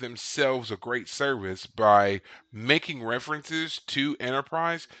do themselves a great service by making references to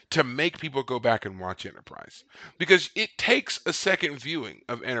Enterprise to make people go back and watch Enterprise. Because it takes a second viewing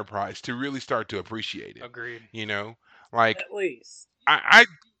of Enterprise to really start to appreciate it. Agreed. You know? Like At least. I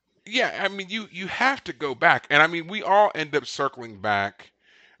yeah, I mean you have to go back. And I mean we all end up circling back,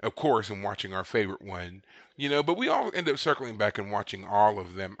 of course, and watching our favorite one. But we all end up circling back and watching all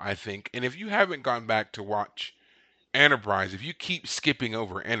of them, I think. And if you haven't gone back to watch Enterprise, if you keep skipping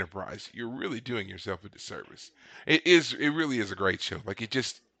over Enterprise, you're really doing yourself a disservice. It really is a great show. Like it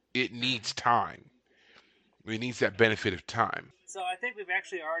needs time. It needs that benefit of time. So I think we've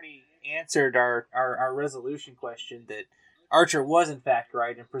actually already answered our resolution question that Archer was in fact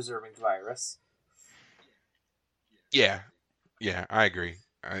right in preserving the virus. Yeah. Yeah, I agree.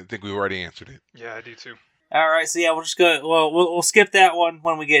 I think we've already answered it. Yeah, I do too. All right, so yeah, we'll just go. Well, we'll skip that one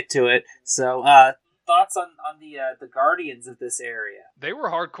when we get to it. So, thoughts on the Guardians of this area? They were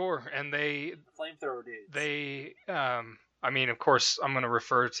hardcore, and The flamethrower dudes. I mean, of course, I'm going to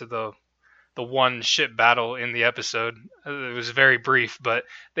refer to the one ship battle in the episode. It was very brief, but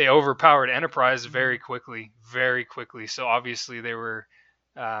they overpowered Enterprise very quickly. So obviously they were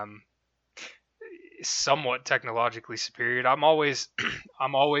somewhat technologically superior. I'm always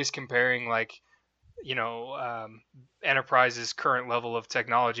comparing Enterprise's current level of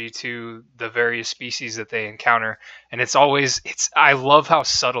technology to the various species that they encounter, and I love how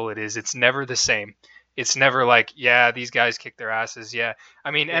subtle it is. It's never the same. It's never like, yeah, these guys kick their asses. Yeah,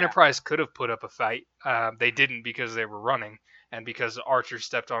 I mean, Enterprise could have put up a fight. They didn't because they were running and because Archer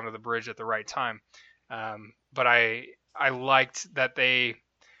stepped onto the bridge at the right time. But I liked that they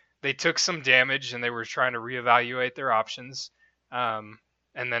took some damage and they were trying to reevaluate their options. And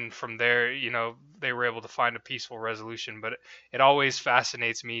then from there, they were able to find a peaceful resolution. But it always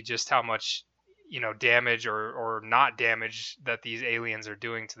fascinates me just how much, damage or not damage that these aliens are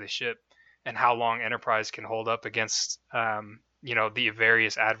doing to the ship, and how long Enterprise can hold up against, the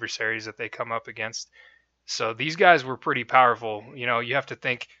various adversaries that they come up against. So these guys were pretty powerful. You have to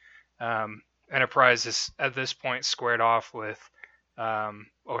think Enterprise is at this point squared off with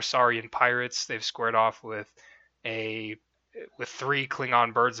Osarian pirates. They've squared off with 3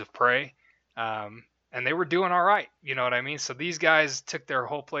 Klingon birds of prey, and they were doing all right. You know what I mean? So these guys took their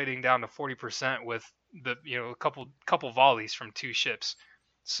hull plating down to 40% with a couple volleys from 2 ships.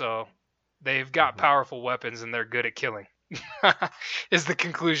 So they've got powerful weapons and they're good at killing. Is the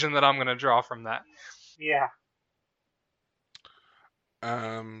conclusion that I'm going to draw from that. Yeah.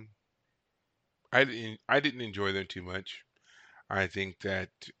 I didn't enjoy them too much. I think that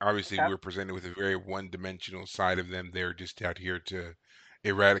obviously Okay. we're presented with a very one-dimensional side of them. They're just out here to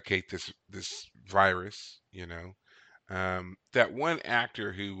eradicate this virus. That one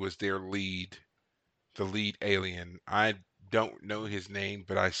actor who was their lead, the lead alien, I don't know his name,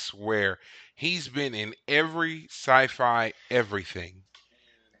 but I swear he's been in every sci-fi everything.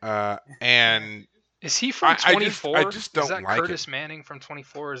 And Is he from I 24? just Is don't that like Curtis him. Manning from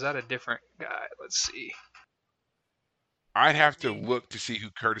 24? Or is that a different guy? Let's see. I'd have to look to see who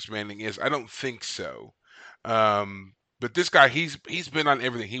Curtis Manning is. I don't think so. But this guy, he's been on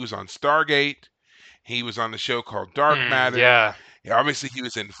everything. He was on Stargate. He was on the show called Dark Matter. Yeah. Obviously, he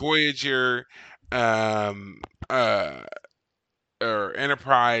was in Voyager, um, uh, or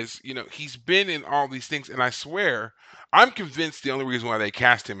Enterprise. He's been in all these things, and I swear, I'm convinced the only reason why they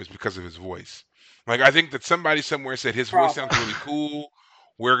cast him is because of his voice. Like, I think that somebody somewhere said his voice sounds really cool.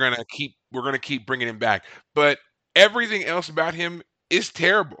 We're gonna keep bringing him back, but everything else about him is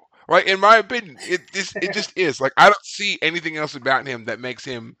terrible. Like, in my opinion, it just is. Like, I don't see anything else about him that makes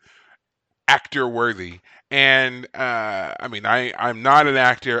him actor worthy. And I mean, I'm not an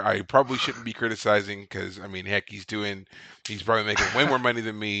actor. I probably shouldn't be criticizing because I mean, heck, he's probably making way more money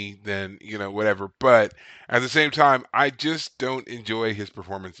than me, than whatever. But at the same time, I just don't enjoy his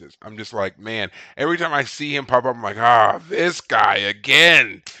performances. I'm just like, man, every time I see him pop up, I'm like, this guy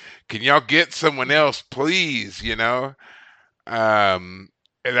again. Can y'all get someone else, please? And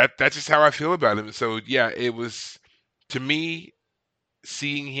that's just how I feel about him. So yeah, it was, to me,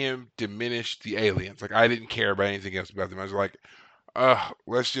 seeing him diminish the aliens. Like I didn't care about anything else about them. I was like,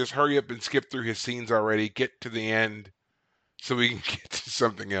 let's just hurry up and skip through his scenes already, get to the end so we can get to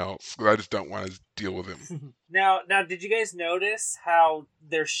something else. I just don't want to deal with him. Now, did you guys notice how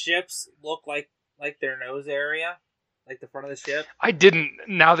their ships look like their nose area? Like the front of the ship? I didn't.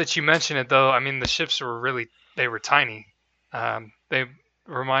 Now that you mention it, though, I mean, the ships were they were tiny. They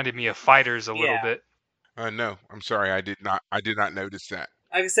reminded me of fighters a little bit. No, I'm sorry. I did not notice that.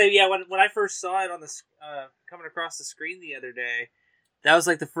 I can say, yeah, when I first saw it on the coming across the screen the other day, that was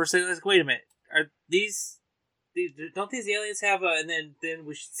like the first thing. I was like, wait a minute, are don't these aliens have a? And then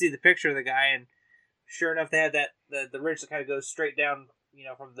we should see the picture of the guy, and sure enough, they had that the ridge that kind of goes straight down,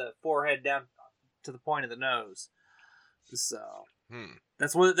 from the forehead down to the point of the nose. So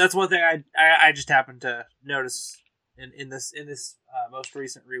that's one thing I just happened to notice in this most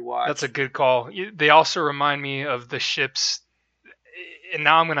recent rewatch. That's a good call. They also remind me of the ships, and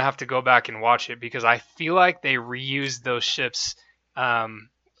now I'm gonna have to go back and watch it because I feel like they reused those ships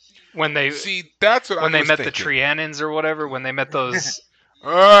when they that's what when I they was met thinking. the Trianons or whatever, when they met those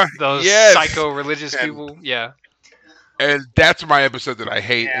yes. psycho religious people. Yeah. And that's my episode that I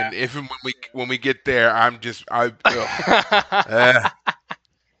hate. Yeah. And even when we get there,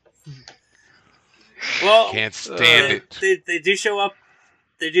 well, can't stand it. They do show up.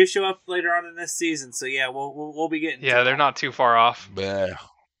 They do show up later on in this season. So yeah, we'll be getting. Yeah, they're not too far off. Ugh,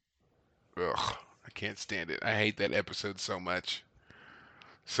 I can't stand it. I hate that episode so much.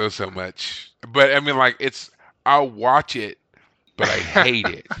 So much. But I mean, like I'll watch it, but I hate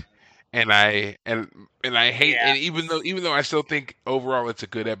it. And I hate, and even though I still think overall it's a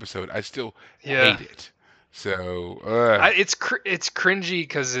good episode, I still hate it. So it's cringy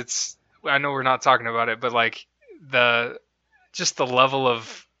because I know we're not talking about it, but like the level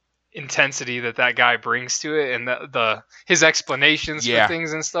of intensity that guy brings to it, and his explanations for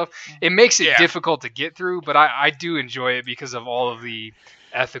things and stuff, it makes it difficult to get through. But I do enjoy it because of all of the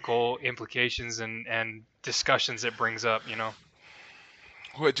ethical implications and discussions it brings up.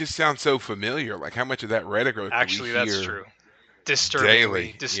 Well, it just sounds so familiar. Like how much of that rhetoric actually we hear that's true.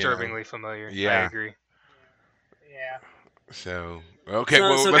 Disturbingly familiar. Yeah. I agree. Yeah. So okay, so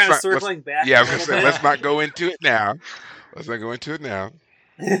let's kind of not circling back. Yeah, I was gonna say let's not go into it now. Let's not go into it now.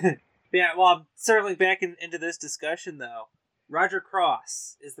 Yeah, well, I'm circling back into this discussion though. Roger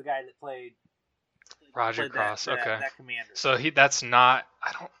Cross is the guy that played Roger Cross. Okay. That commander. So that's not.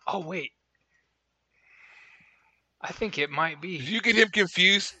 I don't. Oh wait. I think it might be. Did you get him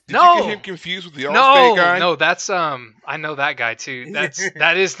confused? Did No. you get him confused with the Allstate guy? No, that's I know that guy too.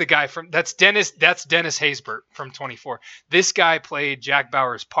 That is the guy that's Dennis Haysbert from 24. This guy played Jack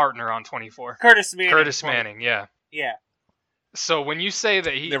Bauer's partner on 24. Curtis Manning. Curtis Manning, yeah. Yeah. So when you say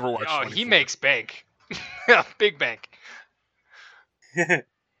that Never watched 24. He makes bank. Big bank. But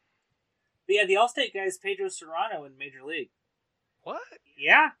yeah, the Allstate guy is Pedro Serrano in Major League. What?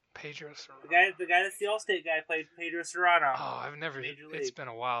 Yeah. Pedro Serrano. The guy that's the Allstate guy played Pedro Serrano. Oh, I've never. It's been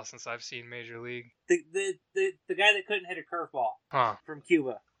a while since I've seen Major League. The guy that couldn't hit a curveball. From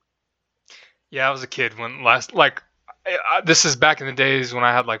Cuba. Yeah, I was a kid when this is back in the days when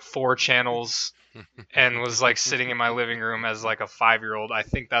I had like 4 channels and was like sitting in my living room as like a 5-year-old. I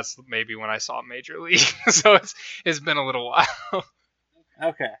think that's maybe when I saw Major League. So it's been a little while.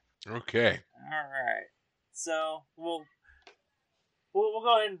 Okay. Okay. All right. So we'll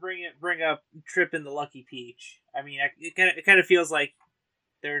go ahead and bring up Trip and the Lucky Peach. I mean, it kind of feels like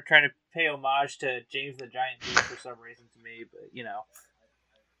they're trying to pay homage to James the Giant Peach for some reason to me, but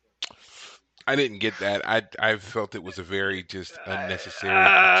I didn't get that. I felt it was a very just unnecessary.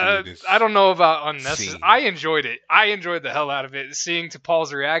 I don't know about unnecessary. Scene. I enjoyed it. I enjoyed the hell out of it. Seeing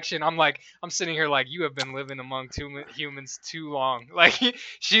T'Pol's reaction, I'm sitting here like, you have been living among humans too long. Like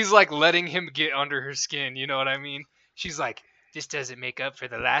she's like letting him get under her skin. You know what I mean? She's like, this doesn't make up for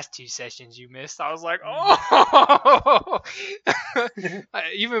the last 2 sessions you missed. I was like, oh.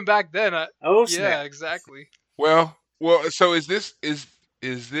 Even back then. Oh, yeah, snap. exactly. Well. So is this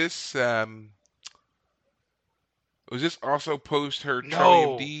was this also post her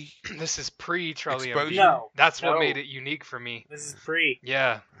Trillium D? This is pre-Trillium D. exposure? No. That's what made it unique for me. This is pre.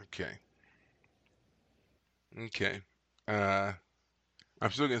 Yeah. Okay. I'm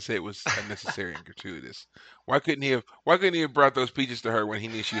still gonna say it was unnecessary and gratuitous. Why couldn't he have brought those peaches to her when he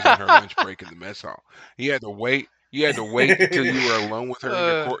knew she was on her lunch break in the mess hall? He had to wait. You had to wait until you were alone with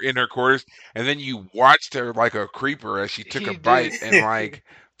her in her quarters, and then you watched her like a creeper as she took a bite, and like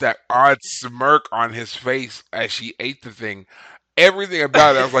that odd smirk on his face as she ate the thing. Everything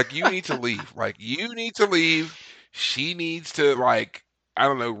about it, I was like, you need to leave. Like, you need to leave. She needs to, like, I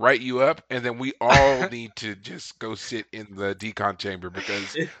don't know, write you up, and then we all need to just go sit in the decon chamber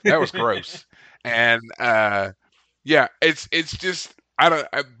because that was gross. And yeah, it's just I don't.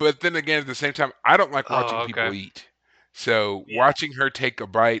 But then again, at the same time, I don't like watching Oh, people okay. eat. So Yeah. watching her take a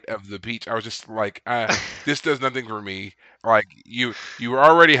bite of the peach, I was just like, this does nothing for me. Like you were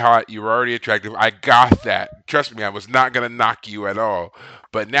already hot, you were already attractive. I got that. Trust me, I was not gonna knock you at all.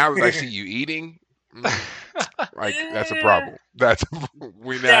 But now that I see you eating, like that's a problem. That's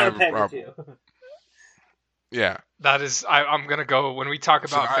we now Down a have a peg or problem. two. Yeah. That is, I'm gonna go when we talk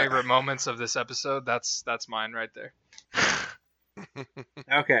So about favorite moments of this episode. That's mine right there.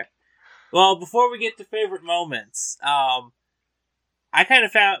 Okay. Well, before we get to favorite moments, I kind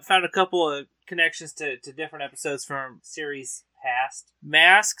of found a couple of connections to different episodes from series past.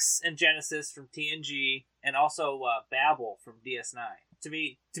 Masks and Genesis from TNG, and also Babel from DS9. To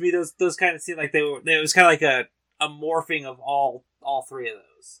me, those kind of seemed like it was kind of like a morphing of all three of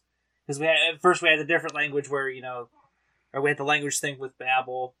those. Because at first we had the different language where or we had the language thing with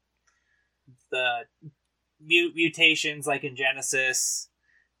Babel, the mutations like in Genesis,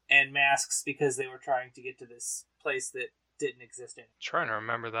 and masks because they were trying to get to this place that didn't exist in. Trying to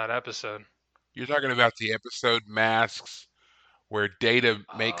remember that episode. You're talking about the episode Masks where Data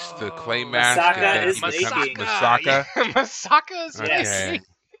makes the clay Oh, mask and Masaka then is he becomes making. Masaka. Yeah, Masaka is Yes. making. Okay.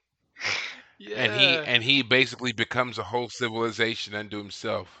 Yeah. And he basically becomes a whole civilization unto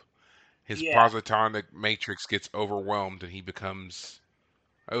himself. His Yeah. positonic matrix gets overwhelmed and he becomes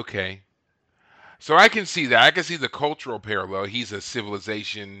okay. So I can see that. I can see the cultural parallel. He's a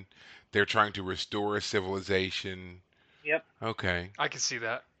civilization. They're trying to restore a civilization. Yep. Okay. I can see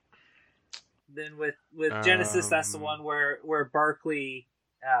that. Then with Genesis, that's the one where Barkley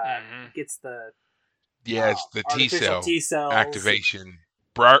gets the Yeah, it's the T artificial cell T cells activation.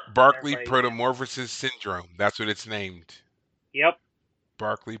 Barkley everybody- protomorphosis syndrome. That's what it's named. Yep.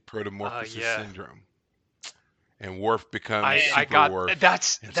 Barkley protomorphosis Yeah. syndrome. And Worf becomes I Super got Worf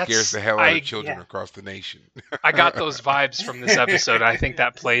that's and that's scares the hell out I, of children yeah. across the nation. I got those vibes from this episode. I think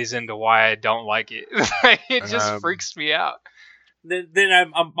that plays into why I don't like it. It just freaks me out. Then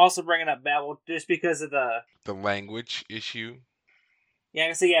I'm also bringing up Babel just because of the language issue. yeah.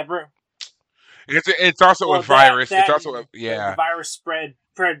 I say yeah. It's also Well, a virus. that It's also and yeah. The virus spread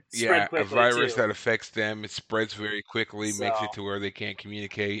Yeah, quickly a virus too. that affects them. It spreads very quickly, makes it So- to where they can't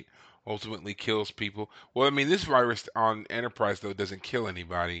communicate, ultimately kills people. Well, I mean, this virus on Enterprise, though, doesn't kill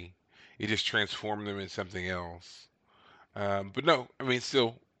anybody. It just transforms them into something else. But no, I mean,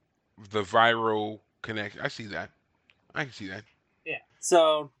 still, the viral connection. I see that. I can see that. Yeah.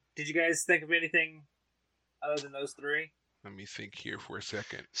 So, did you guys think of anything other than those three? Let me think here for a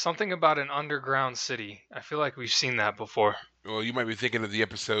second. Something about an underground city. I feel like we've seen that before. Well, you might be thinking of the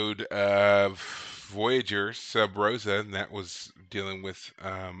episode of Voyager, Sub Rosa, and that was dealing with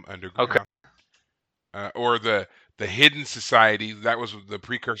underground. Okay. Or the Hidden Society. That was the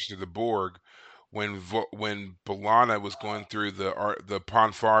precursor to the Borg. When B'Elanna was going through the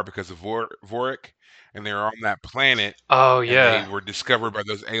Pon farr because of Vorik, and they were on that planet, Oh and yeah. they were discovered by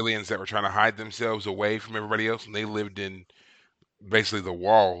those aliens that were trying to hide themselves away from everybody else, and they lived in basically the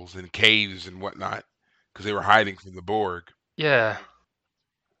walls and caves and whatnot because they were hiding from the Borg. Yeah.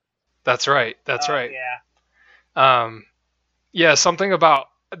 That's right. That's right. Yeah. Yeah, something about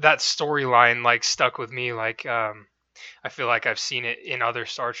that storyline like stuck with me. Like, I feel like I've seen it in other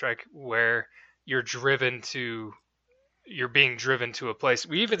Star Trek where you're being driven to a place.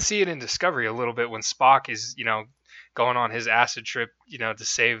 We even see it in Discovery a little bit when Spock is, going on his acid trip, to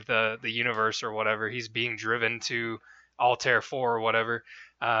save the universe or whatever. He's being driven to Altair 4 or whatever.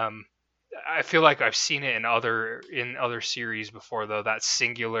 I feel like I've seen it in other series before, though. That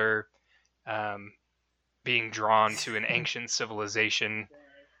singular being drawn to an ancient civilization.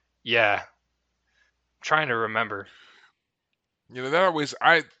 Yeah. I'm trying to remember. Those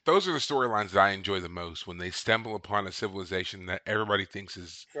are the storylines that I enjoy the most, when they stumble upon a civilization that everybody thinks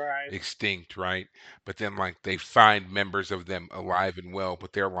is Right. extinct, right? But then like they find members of them alive and well,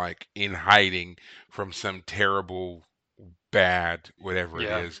 but they're like in hiding from some terrible bad whatever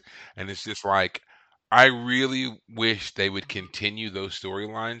Yeah. it is. And it's just like I really wish they would continue those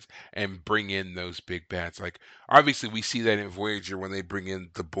storylines and bring in those big bads. Like obviously we see that in Voyager when they bring in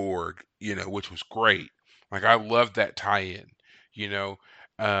the Borg, which was great. Like I love that tie-in,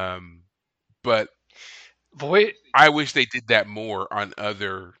 but I wish they did that more on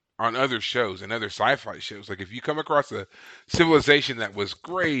other shows and other sci-fi shows. Like if you come across a civilization that was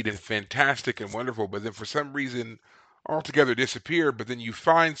great and fantastic and wonderful, but then for some reason altogether disappeared, but then you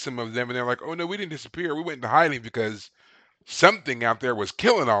find some of them and they're like, oh no, we didn't disappear. We went into hiding because something out there was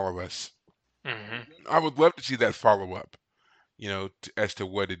killing all of us. Mm-hmm. I would love to see that follow up. as to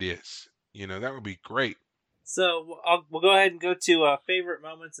what it is. That would be great. So we'll go ahead and go to favorite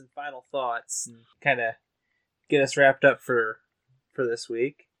moments and final thoughts, and kind of get us wrapped up for this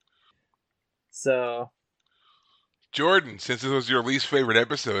week. So, Jordan, since this was your least favorite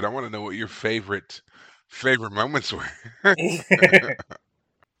episode, I want to know what your favorite moments were.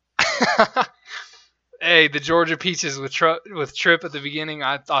 Hey, the Georgia peaches with Trip at the beginning.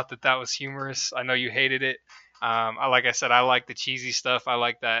 I thought that was humorous. I know you hated it. Like I said, I like the cheesy stuff. I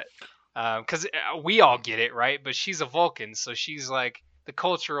like that because we all get it, right? But she's a Vulcan, so she's like the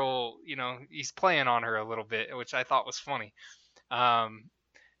cultural. He's playing on her a little bit, which I thought was funny. And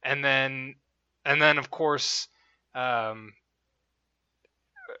then of course, the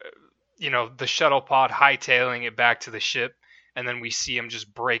shuttle pod hightailing it back to the ship, and then we see him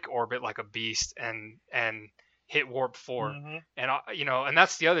just break orbit like a beast and hit warp 4. mm-hmm. And and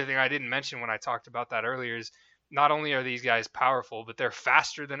that's the other thing I didn't mention when I talked about that earlier is not only are these guys powerful, but they're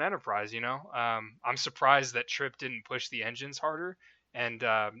faster than Enterprise. I'm surprised that Trip didn't push the engines harder and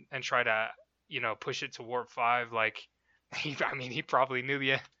try to push it to warp 5. Like he probably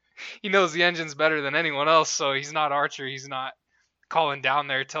he knows the engines better than anyone else, so he's not Archer. He's not calling down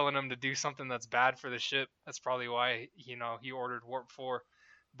there telling him to do something that's bad for the ship. That's probably why he ordered warp 4.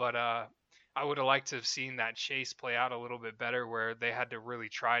 But I would have liked to have seen that chase play out a little bit better, where they had to really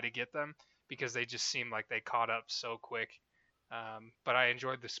try to get them, because they just seemed like they caught up so quick. But I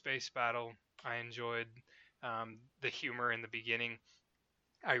enjoyed the space battle. I enjoyed the humor in the beginning.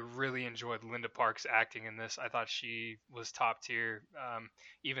 I really enjoyed Linda Park's acting in this. I thought she was top tier,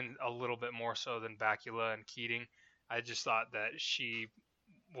 even a little bit more so than Bakula and Keating. I just thought that she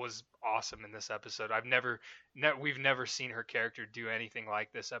was awesome in this episode. We've never seen her character do anything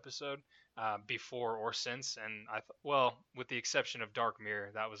like this episode before or since, and with the exception of Dark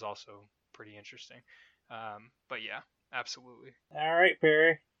Mirror, that was also pretty interesting. But yeah, absolutely. All right,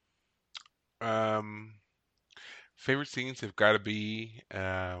 Perry. Favorite scenes have got to be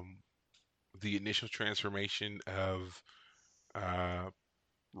the initial transformation of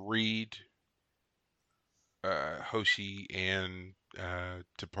Reed, Hoshi, and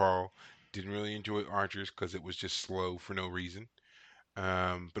T'Pol. Didn't really enjoy Archer's because it was just slow for no reason.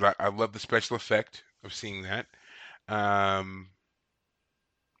 But I love the special effect of seeing that. I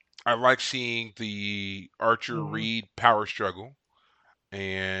like seeing the Archer Mm-hmm. Reed power struggle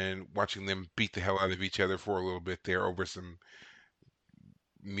and watching them beat the hell out of each other for a little bit there over some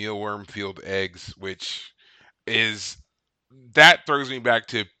mealworm field eggs, which that throws me back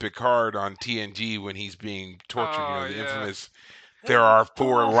to Picard on TNG when he's being tortured. Oh The yeah. infamous "there are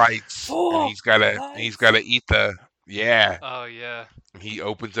four lights," and he's gotta eat the Oh yeah. He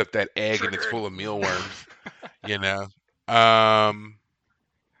opens up that egg and it's Triggered. full of mealworms. you know. Um.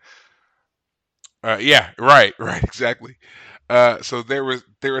 Yeah. Right. Right. Exactly. So there was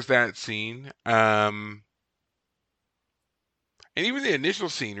that scene. And even the initial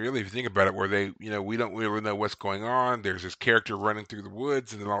scene, really, if you think about it, where they, we don't really know what's going on. There's this character running through the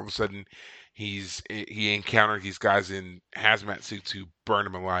woods, and then all of a sudden, he encountered these guys in hazmat suits who burn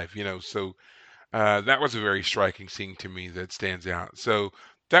him alive. So that was a very striking scene to me that stands out. So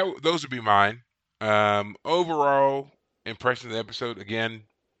those would be mine. Overall impression of the episode, again,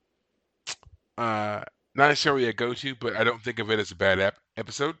 not necessarily a go-to, but I don't think of it as a bad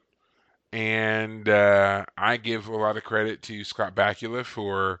episode. And I give a lot of credit to Scott Bakula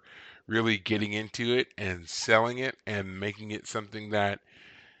for really getting into it and selling it and making it something that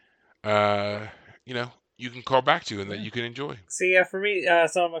uh, you can call back to and that you can enjoy. So yeah, for me,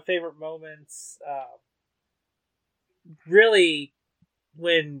 some of my favorite moments, really,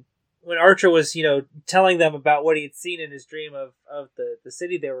 when Archer was telling them about what he had seen in his dream of the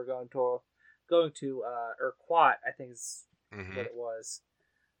city they were going to or Quat, I think is what it was.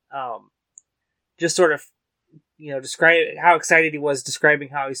 Just sort of, describe how excited he was, describing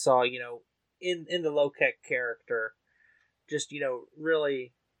how he saw, in the Lokek character, just,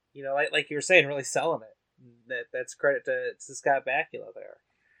 really, like you were saying, really selling it. That's credit to Scott Bakula there.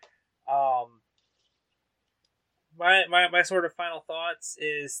 My sort of final thoughts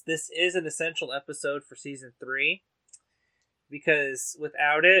is this is an essential episode for season 3, because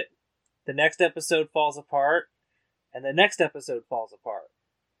without it, the next episode falls apart, and the next episode falls apart.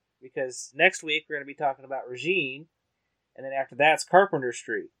 Because next week we're going to be talking about Regine, and then after that's Carpenter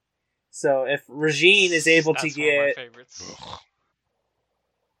Street. So if Regine is able to get one of my favorites.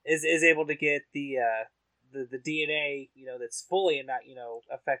 is able to get the DNA, that's fully and not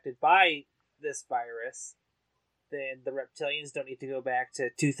affected by this virus, then the reptilians don't need to go back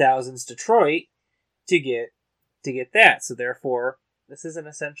to 2000s Detroit to get that. So therefore, this is an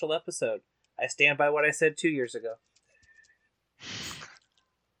essential episode. I stand by what I said 2 years ago.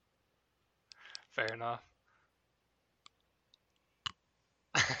 Fair enough.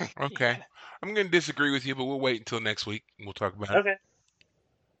 Okay. Yeah. I'm going to disagree with you, but we'll wait until next week and we'll talk about it. Okay.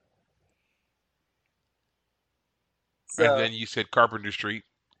 And So, then you said Carpenter Street.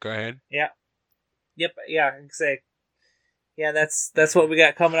 Go ahead. yeah. Yep, yeah, I can say. Yeah, that's what we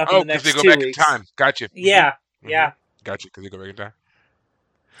got coming up in Oh, the because next they go 2 back weeks. in time. Gotcha. Yeah, Mhm. yeah. Gotcha, because they go back in time.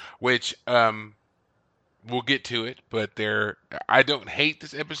 Which, we'll get to it, but I don't hate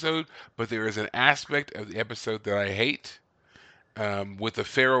this episode, but there is an aspect of the episode that I hate. With a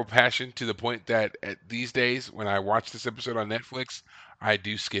feral passion to the point that these days, when I watch this episode on Netflix, I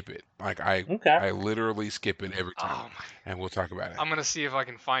do skip it. Like Okay. I literally skip it every time, Oh my. and we'll talk about it. I'm gonna see if I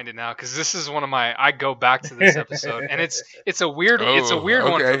can find it now, because this is one of my. I go back to this episode, and it's a weird one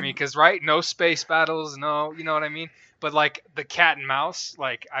for okay. me, because right, no space battles, no, you know what I mean. But like the cat and mouse,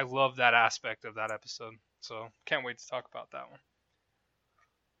 like I love that aspect of that episode. So can't wait to talk about that one.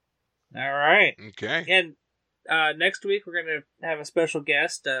 All right. Okay. And next week we're going to have a special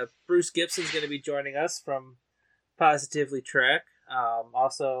guest. Bruce Gibson's going to be joining us from Positively Trek.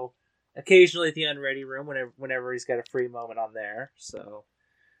 Also, occasionally at the Unready Room whenever he's got a free moment on there. So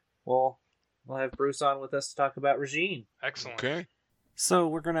we'll have Bruce on with us to talk about Regine. Excellent. Okay. So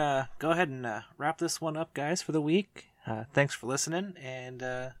we're going to go ahead and wrap this one up, guys, for the week. Thanks for listening, and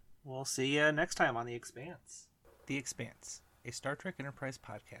we'll see you next time on The Expanse. The Expanse, a Star Trek Enterprise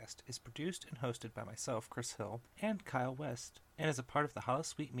podcast, is produced and hosted by myself, Kris Hill, and Kyle West, and is a part of the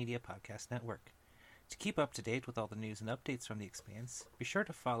Holosuite Media Podcast Network. To keep up to date with all the news and updates from The Expanse, be sure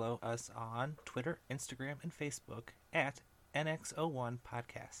to follow us on Twitter, Instagram, and Facebook at NX01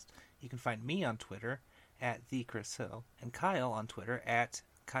 Podcast. You can find me on Twitter at the Kris Hill, and Kyle on Twitter at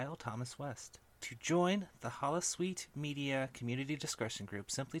Kyle Thomas West. To join the Holosuite Media Community Discussion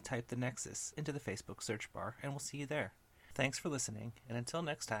Group, simply type the Nexus into the Facebook search bar, and we'll see you there. Thanks for listening, and until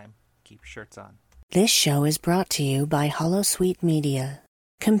next time, keep your shirts on. This show is brought to you by Holosuite Media.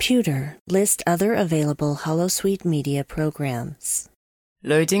 Computer, list other available Holosuite Media programs.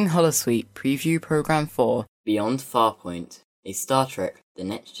 Loading Holosuite Preview Program 4, Beyond Farpoint, a Star Trek The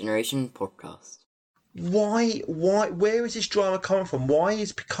Next Generation podcast. Why, where is this drama coming from? Why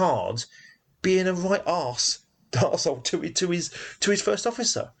is Picard being a right arsehole to his first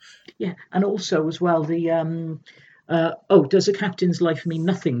officer? Yeah, and also as well, does a captain's life mean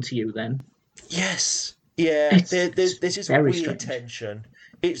nothing to you then? Yes. Yeah, there's this very weird strange tension.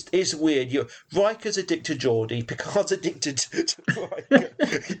 It's weird. Riker's addicted to Geordi. Picard's addicted to Riker.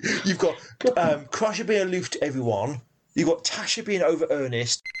 You've got Crusher being aloof to everyone. You've got Tasha being over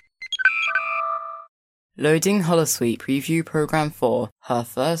earnest. Loading Holosuite Preview Program 4, Her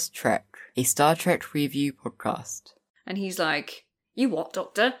First Trek, a Star Trek review podcast. And he's like, "You what,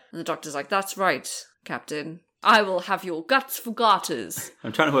 Doctor?" And the Doctor's like, "That's right, Captain. I will have your guts for garters."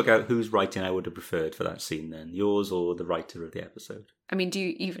 I'm trying to work out whose writing I would have preferred for that scene then. Yours or the writer of the episode? I mean, do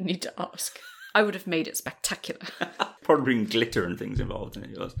you even need to ask? I would have made it spectacular. Probably bring glitter and things involved in it.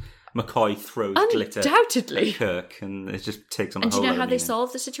 Yours. McCoy throws glitter Undoubtedly. at Kirk and it just takes on a And do whole you know how other they meaning.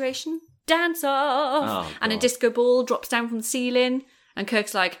 solve the situation? Dance off! Oh, and a God. disco ball drops down from the ceiling. And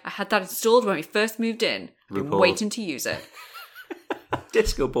Kirk's like, "I had that installed when we first moved in. Been RuPaul. waiting to use it."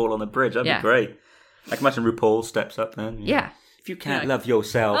 Disco ball on the bridge, that'd Yeah. be great. I can imagine RuPaul steps up then. Yeah. If you can't Like, love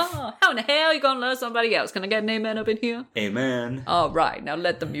yourself, "Oh, how in the hell are you going to love somebody else? Can I get an amen up in here?" amen. All right, now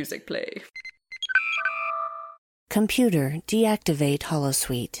let the music play. Computer, deactivate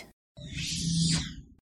Holosuite.